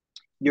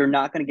you're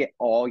not going to get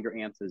all your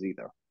answers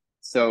either.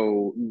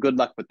 So, good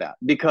luck with that.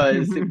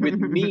 Because with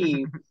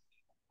me,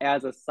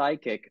 as a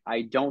psychic,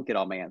 I don't get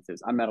all my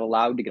answers. I'm not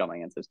allowed to get all my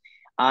answers.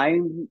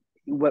 I'm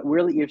What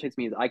really irritates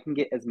me is I can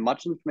get as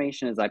much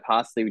information as I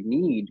possibly would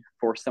need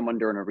for someone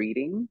during a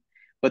reading,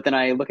 but then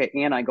I look at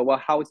Anna, I go, "Well,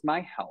 how is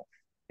my health?"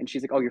 And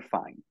she's like, "Oh, you're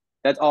fine."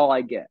 That's all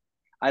I get.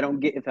 I don't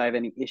get if I have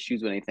any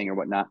issues with anything or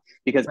whatnot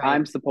because Right.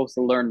 I'm supposed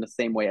to learn the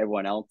same way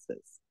everyone else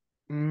is.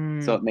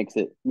 So Mm, it makes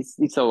it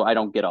so I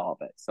don't get all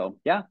of it. So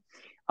yeah,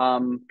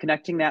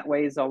 connecting that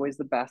way is always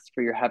the best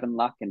for your heaven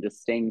luck and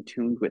just staying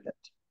tuned with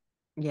it.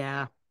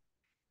 yeah.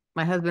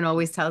 My husband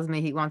always tells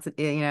me he wants,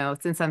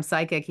 since I'm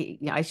psychic,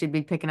 I should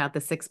be picking out the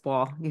six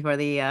ball before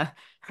the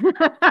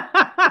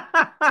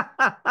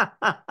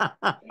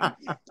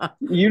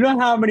You know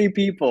how many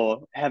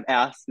people have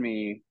asked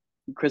me,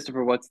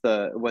 Christopher, what's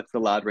the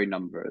lottery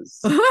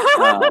numbers?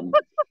 Um,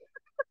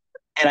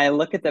 and I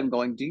look at them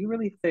going, do you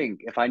really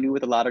think if I knew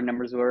what the lottery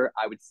numbers were,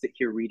 I would sit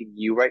here reading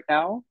you right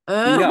now?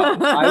 No,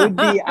 I would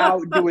be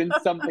out doing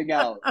something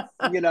else,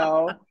 you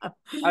know?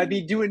 I'd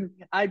be doing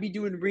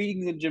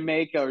readings in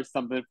Jamaica or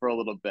something for a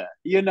little bit.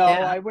 Yeah.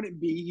 I wouldn't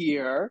be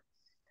here.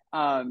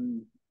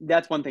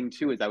 That's one thing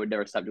too, is I would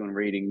never stop doing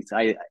readings.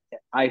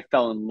 I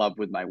fell in love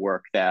with my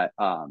work that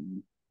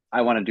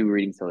I want to do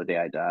readings till the day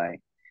I die.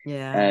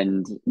 Yeah.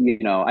 And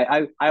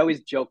I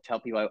always tell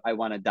people I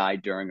want to die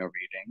during a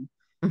reading.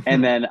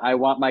 And then I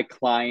want my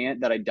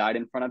client that I died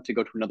in front of to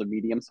go to another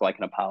medium so I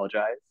can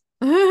apologize.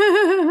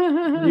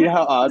 You know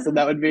how awesome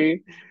that would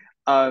be?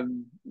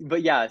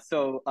 But yeah,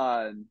 so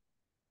I don't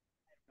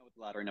know what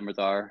the lottery numbers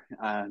are.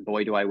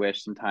 Boy, do I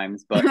wish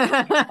sometimes, but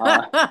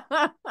uh,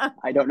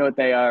 I don't know what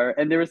they are.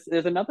 And there's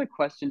another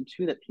question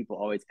too that people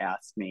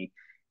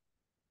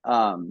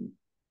Um,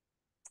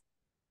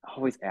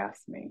 always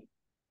ask me.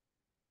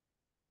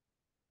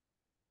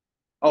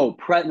 Oh,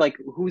 like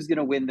who's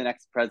gonna win the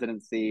next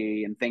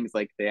presidency and things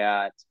like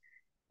that.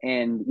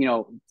 And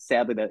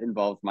sadly, that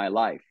involves my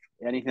life.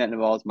 Anything that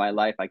involves my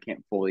life, I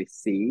can't fully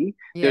see.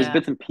 There's Yeah.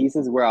 bits and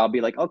pieces where I'll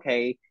be like,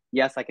 okay,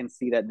 yes, I can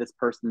see that this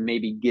person may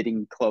be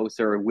getting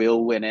closer,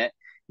 will win it,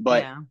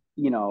 but Yeah.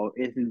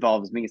 it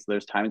involves me. So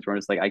there's times where I'm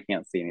just like, I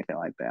can't see anything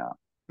like that.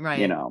 You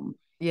Right. know,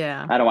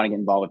 Yeah. I don't want to get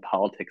involved with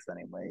politics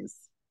anyways.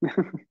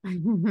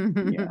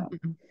 Yeah. Uh,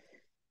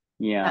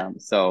 Yeah.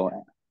 So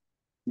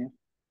yeah.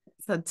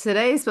 So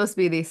today is supposed to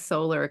be the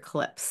solar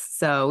eclipse.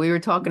 So we were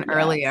talking Yes.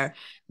 earlier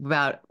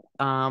about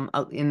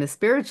in the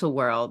spiritual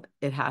world,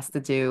 it has to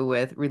do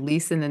with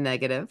releasing the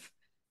negative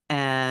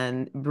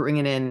and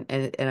bringing in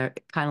a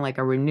kind of like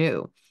a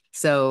renew.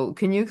 So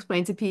can you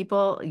explain to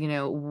people,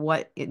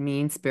 what it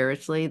means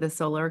spiritually, the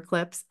solar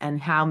eclipse,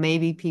 and how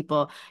maybe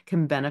people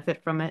can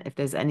benefit from it, if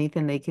there's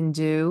anything they can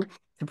do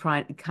to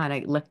kind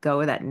of let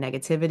go of that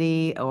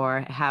negativity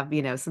or have,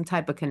 some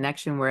type of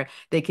connection where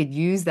they could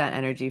use that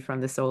energy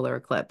from the solar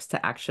eclipse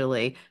to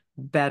actually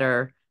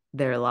better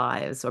their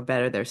lives or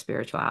better their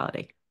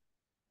spirituality.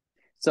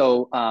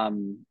 So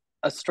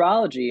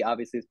astrology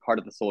obviously is part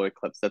of the solar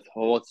eclipse. That's the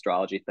whole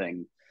astrology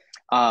thing.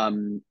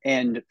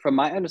 And from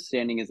my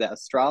understanding is that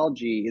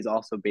astrology is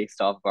also based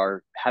off of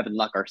our heaven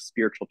luck, our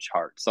spiritual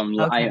chart. So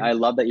I Okay.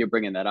 love that you're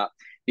bringing that up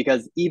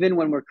because even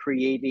when we're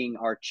creating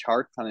our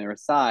charts on the other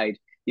side,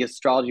 the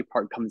astrology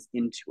part comes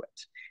into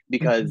it.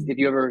 Because Mhm. if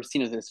you ever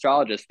seen as an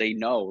astrologist, they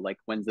know like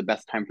when's the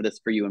best time for this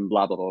for you and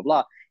blah blah blah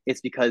blah.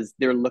 It's because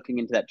they're looking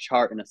into that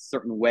chart in a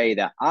certain way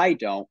that I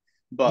don't,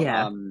 but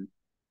Yeah.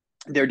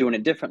 they're doing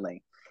it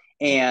differently.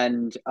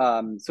 And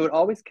so it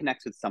always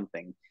connects with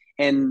something.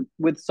 And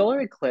with solar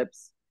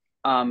eclipse,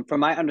 From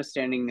my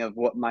understanding of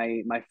what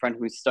my friend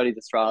who studied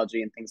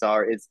astrology and things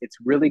are, is it's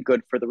really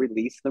good for the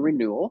release, the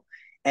renewal,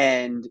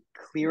 and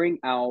clearing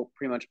out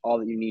pretty much all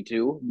that you need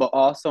to, but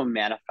also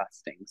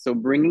manifesting. So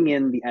bringing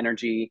in the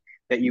energy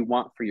that you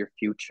want for your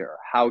future,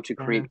 how to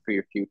Yeah. create for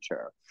your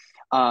future.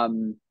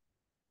 Um,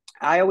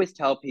 I always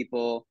tell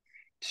people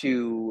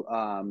to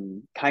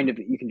kind of,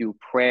 you can do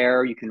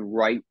prayer, you can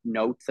write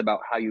notes about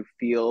how you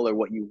feel or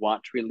what you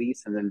want to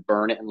release and then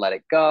burn it and let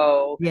it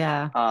go.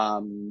 Yeah.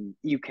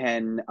 You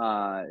can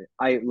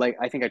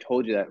I think I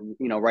told you that,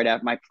 right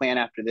after, my plan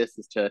after this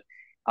is to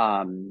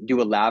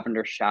do a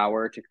lavender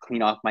shower to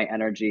clean off my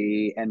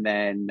energy, and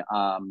then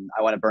I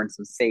want to burn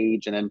some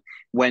sage, and then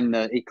when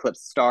the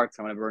eclipse starts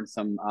I want to burn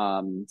some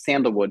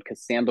sandalwood,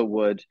 because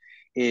sandalwood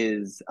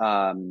is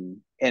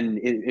and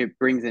it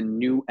brings in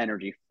new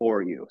energy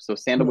for you. So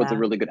sandalwood's a Yeah.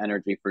 really good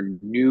energy for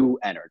new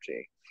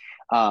energy.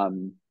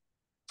 um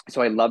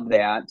so I love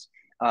that.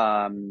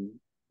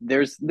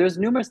 There's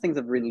numerous things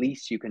of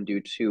release you can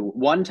do too.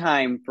 One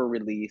time for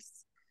release,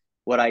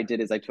 what I did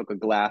is I took a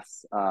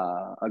glass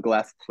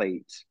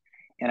plate,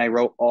 and I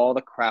wrote all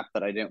the crap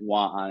that I didn't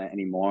want on it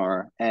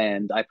anymore,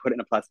 and I put it in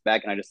a plastic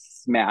bag and I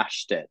just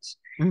smashed it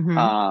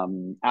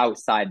Hmm.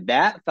 outside.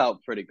 That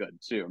felt pretty good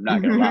too. I'm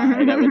not gonna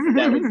lie. That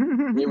was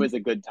it was a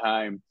good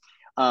time.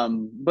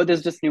 But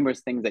there's just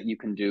numerous things that you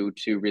can do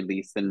to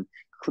release and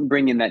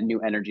bring in that new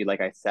energy, like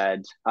I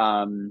said.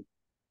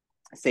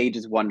 Sage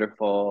is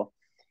wonderful.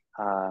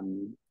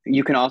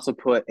 You can also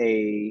put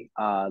a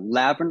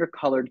lavender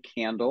colored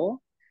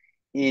candle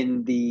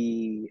in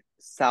the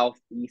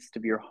southeast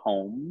of your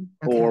home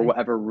or Okay.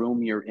 whatever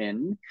room you're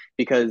in,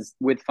 because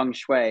with feng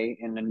shui,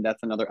 and then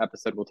that's another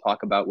episode we'll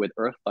talk about with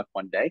earth luck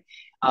one day.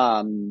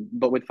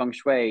 But with feng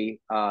shui,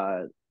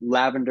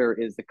 lavender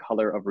is the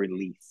color of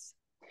release,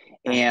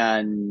 Okay.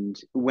 and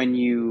when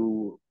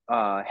you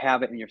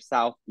have it in your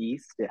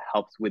southeast, it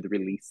helps with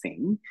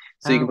releasing.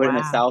 So you Oh, can put it in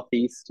the wow.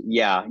 southeast.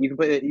 Yeah, you can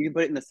put it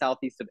in the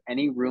southeast of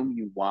any room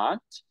you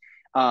want,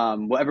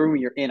 whatever room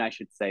you're in, I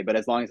should say, but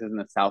as long as it's in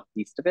the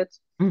southeast of it.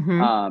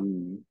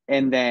 Hmm.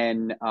 And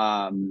then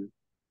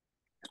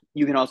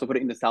you can also put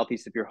it in the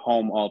southeast of your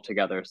home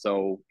altogether.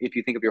 So if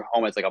you think of your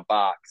home as like a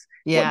box,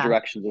 what Yeah.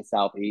 direction is the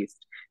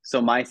southeast? So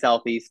my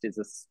southeast is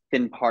a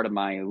thin part of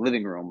my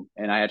living room,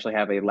 and I actually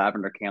have a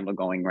lavender candle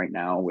going right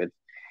now with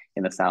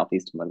in the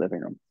southeast of my living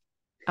room.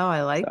 Oh,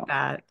 I like So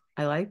that.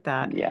 I like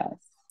that. yes.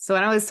 So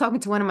when I was talking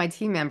to one of my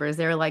team members,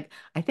 they were like,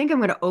 I think I'm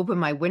going to open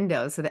my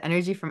windows so the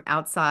energy from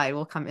outside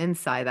will come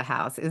inside the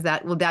house.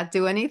 Will that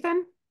do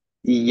anything?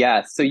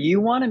 Yes. So you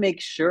want to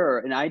make sure,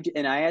 and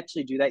I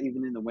actually do that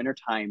even in the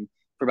wintertime.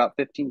 For about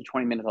 15 to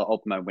 20 minutes, I'll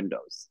open my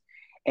windows.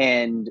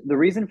 And the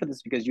reason for this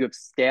is because you have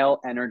stale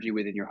energy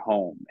within your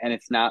home and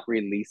it's not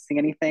releasing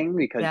anything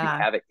because you Yeah.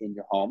 have it in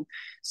your home.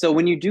 So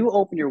when you do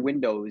open your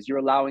windows, you're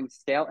allowing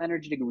stale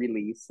energy to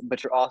release,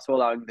 but you're also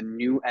allowing the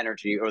new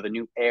energy or the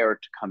new air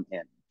to come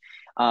in.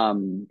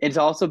 It's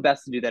also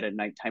best to do that at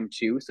nighttime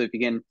too. So if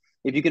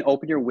you can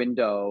open your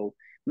window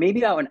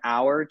maybe about an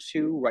hour or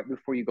two right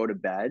before you go to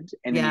bed,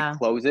 and then you Yeah.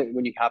 close it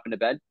when you hop into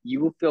bed,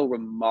 you will feel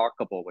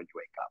remarkable when you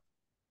wake up.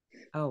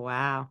 Oh,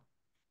 wow.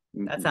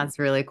 That Hmm. sounds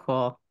really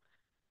cool.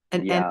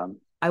 And Yeah.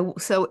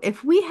 so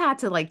if we had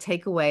to like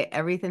take away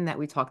everything that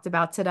we talked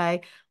about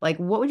today, like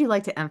what would you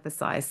like to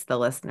emphasize to the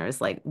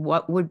listeners? Like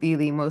what would be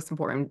the most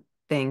important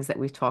things that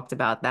we've talked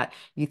about that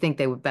you think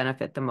they would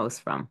benefit the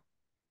most from?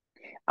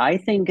 I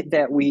think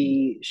that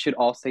we should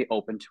all stay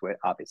open to it,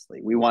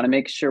 obviously. We want to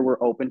make sure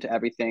we're open to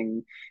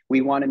everything.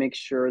 We want to make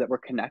sure that we're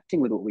connecting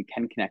with what we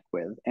can connect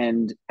with,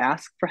 and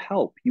ask for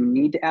help. You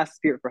need to ask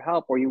spirit for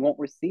help or you won't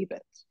receive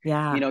it.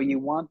 Yeah. You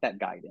want that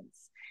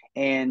guidance.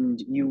 And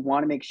you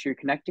want to make sure you're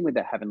connecting with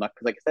that heaven luck,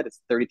 because like I said,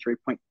 it's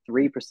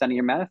 33.3% of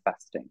your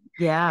manifesting.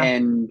 Yeah.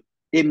 And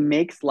it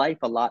makes life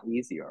a lot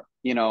easier.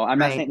 I'm not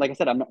Right. saying, like I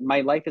said,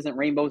 my life isn't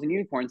rainbows and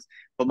unicorns,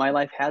 but my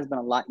life has been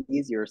a lot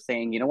easier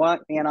saying, you know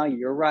what, Anna,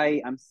 you're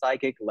right. I'm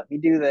psychic. Let me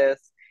do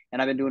this.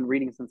 And I've been doing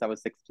readings since I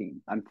was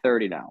 16. I'm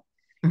 30 now.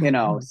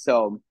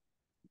 So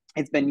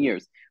it's been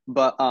years.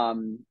 But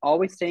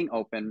always staying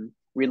open,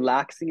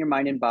 relaxing your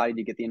mind and body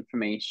to get the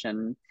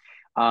information,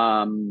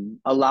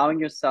 allowing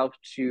yourself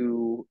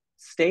to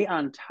stay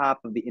on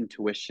top of the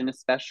intuition,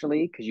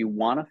 especially because you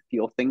want to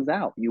feel things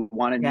out. You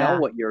want to know Yeah.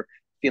 what you're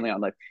feeling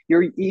on life.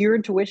 Your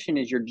intuition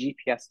is your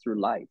GPS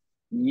through life.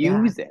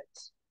 Yeah. Use it,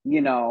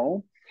 you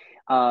know.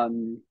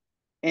 Um,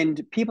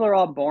 and people are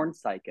all born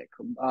psychic.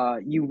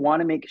 You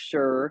want to make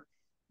sure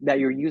that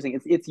you're using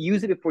it. It's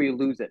use it before you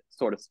lose it,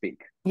 so to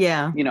speak.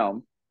 Yeah. You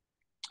know,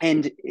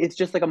 and it's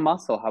just like a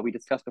muscle. How we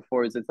discussed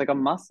before is it's like a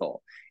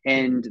muscle,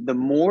 and the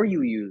more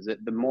you use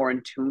it, the more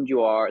in tune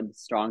you are, and the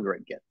stronger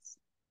it gets.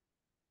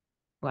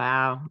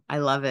 Wow. I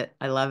love it.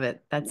 I love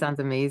it. That sounds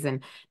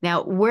amazing.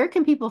 Now, where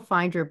can people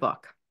find your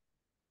book?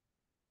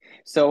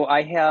 So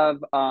I have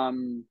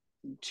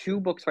two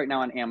books right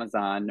now on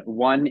Amazon.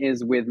 One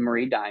is with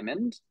Marie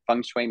Diamond,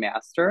 Feng Shui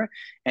Master,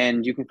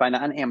 and you can find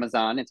that on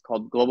Amazon. It's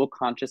called Global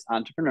Conscious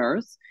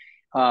Entrepreneurs.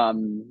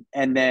 And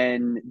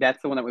then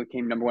that's the one that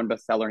became number one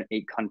bestseller in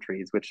 8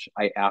 countries, which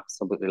I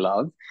absolutely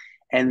love.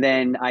 And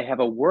then I have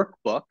a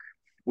workbook,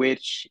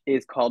 which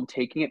is called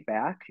Taking It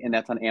Back, and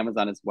that's on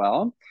Amazon as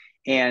well.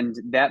 And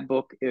that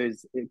book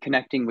is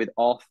connecting with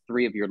all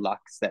three of your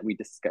lucks that we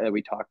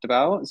talked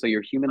about. So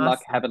your human luck,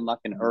 Awesome. heaven luck,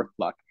 and earth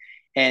luck.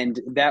 And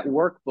that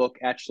workbook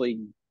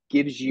actually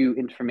gives you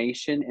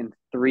information in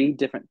three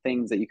different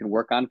things that you can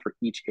work on for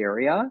each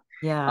area,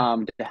 Yeah.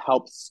 to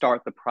help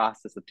start the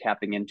process of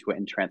tapping into it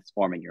and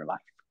transforming your life.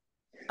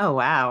 Oh,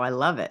 wow. I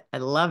love it. I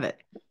love it.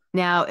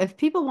 Now, if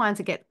people want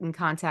to get in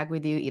contact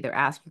with you, either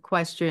ask you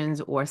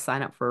questions or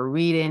sign up for a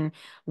reading,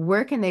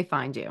 where can they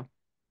find you?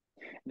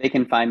 They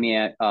can find me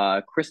at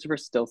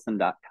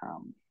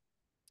christopherstilson.com.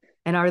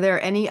 And are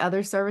there any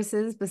other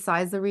services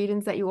besides the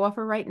readings that you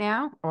offer right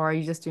now, or are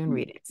you just doing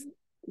readings?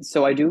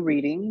 So I do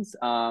readings,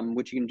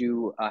 which you can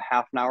do a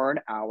half an hour, an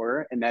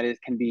hour, and that is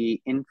can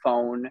be in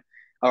phone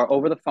or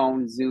over the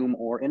phone, Zoom,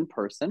 or in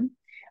person.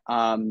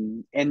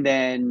 And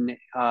then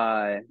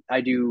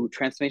I do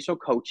transformational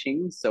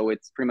coaching, so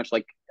it's pretty much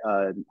like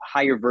a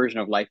higher version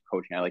of life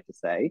coaching, I like to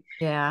say.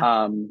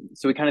 Yeah.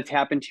 So we kind of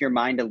tap into your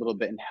mind a little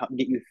bit and help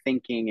get you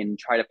thinking and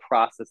try to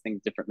process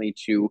things differently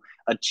to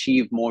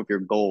achieve more of your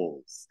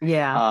goals,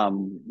 Yeah.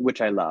 which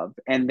I love.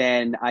 And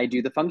then I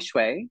do the feng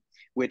shui,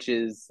 which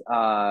is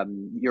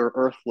your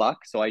earth luck.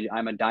 So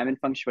I'm a diamond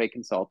feng shui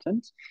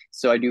consultant.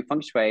 So I do feng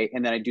shui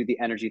and then I do the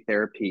energy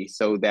therapy.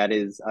 So that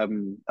is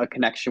a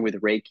connection with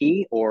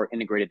Reiki or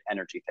integrated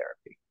energy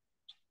therapy.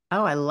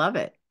 Oh, I love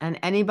it. And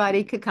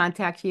anybody could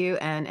contact you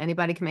and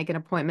anybody can make an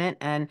appointment.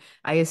 And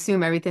I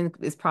assume everything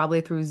is probably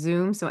through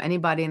Zoom. So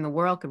anybody in the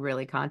world could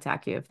really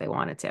contact you if they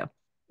wanted to.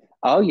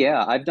 Oh,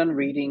 yeah. I've done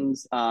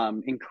readings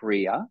in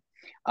Korea.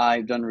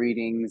 I've done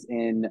readings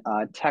in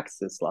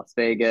Texas, Las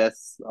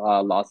Vegas,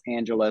 Los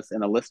Angeles,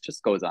 and the list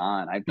just goes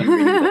on. I've done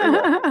readings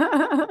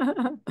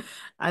everywhere.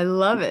 I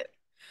love it.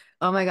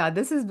 Oh my God,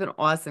 this has been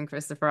awesome,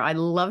 Christopher. I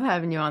love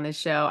having you on this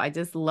show. I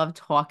just love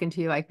talking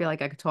to you. I feel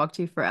like I could talk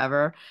to you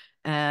forever.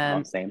 Oh,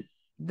 And same.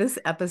 this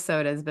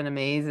episode has been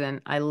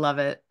amazing. I love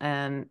it.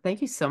 And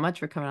thank you so much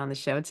for coming on the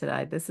show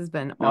today. This has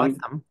been No,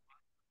 awesome.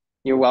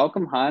 you're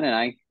welcome, hon, and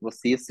I will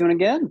see you soon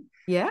again.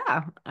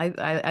 Yeah,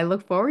 I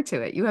look forward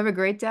to it. You have a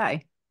great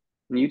day.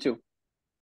 You too.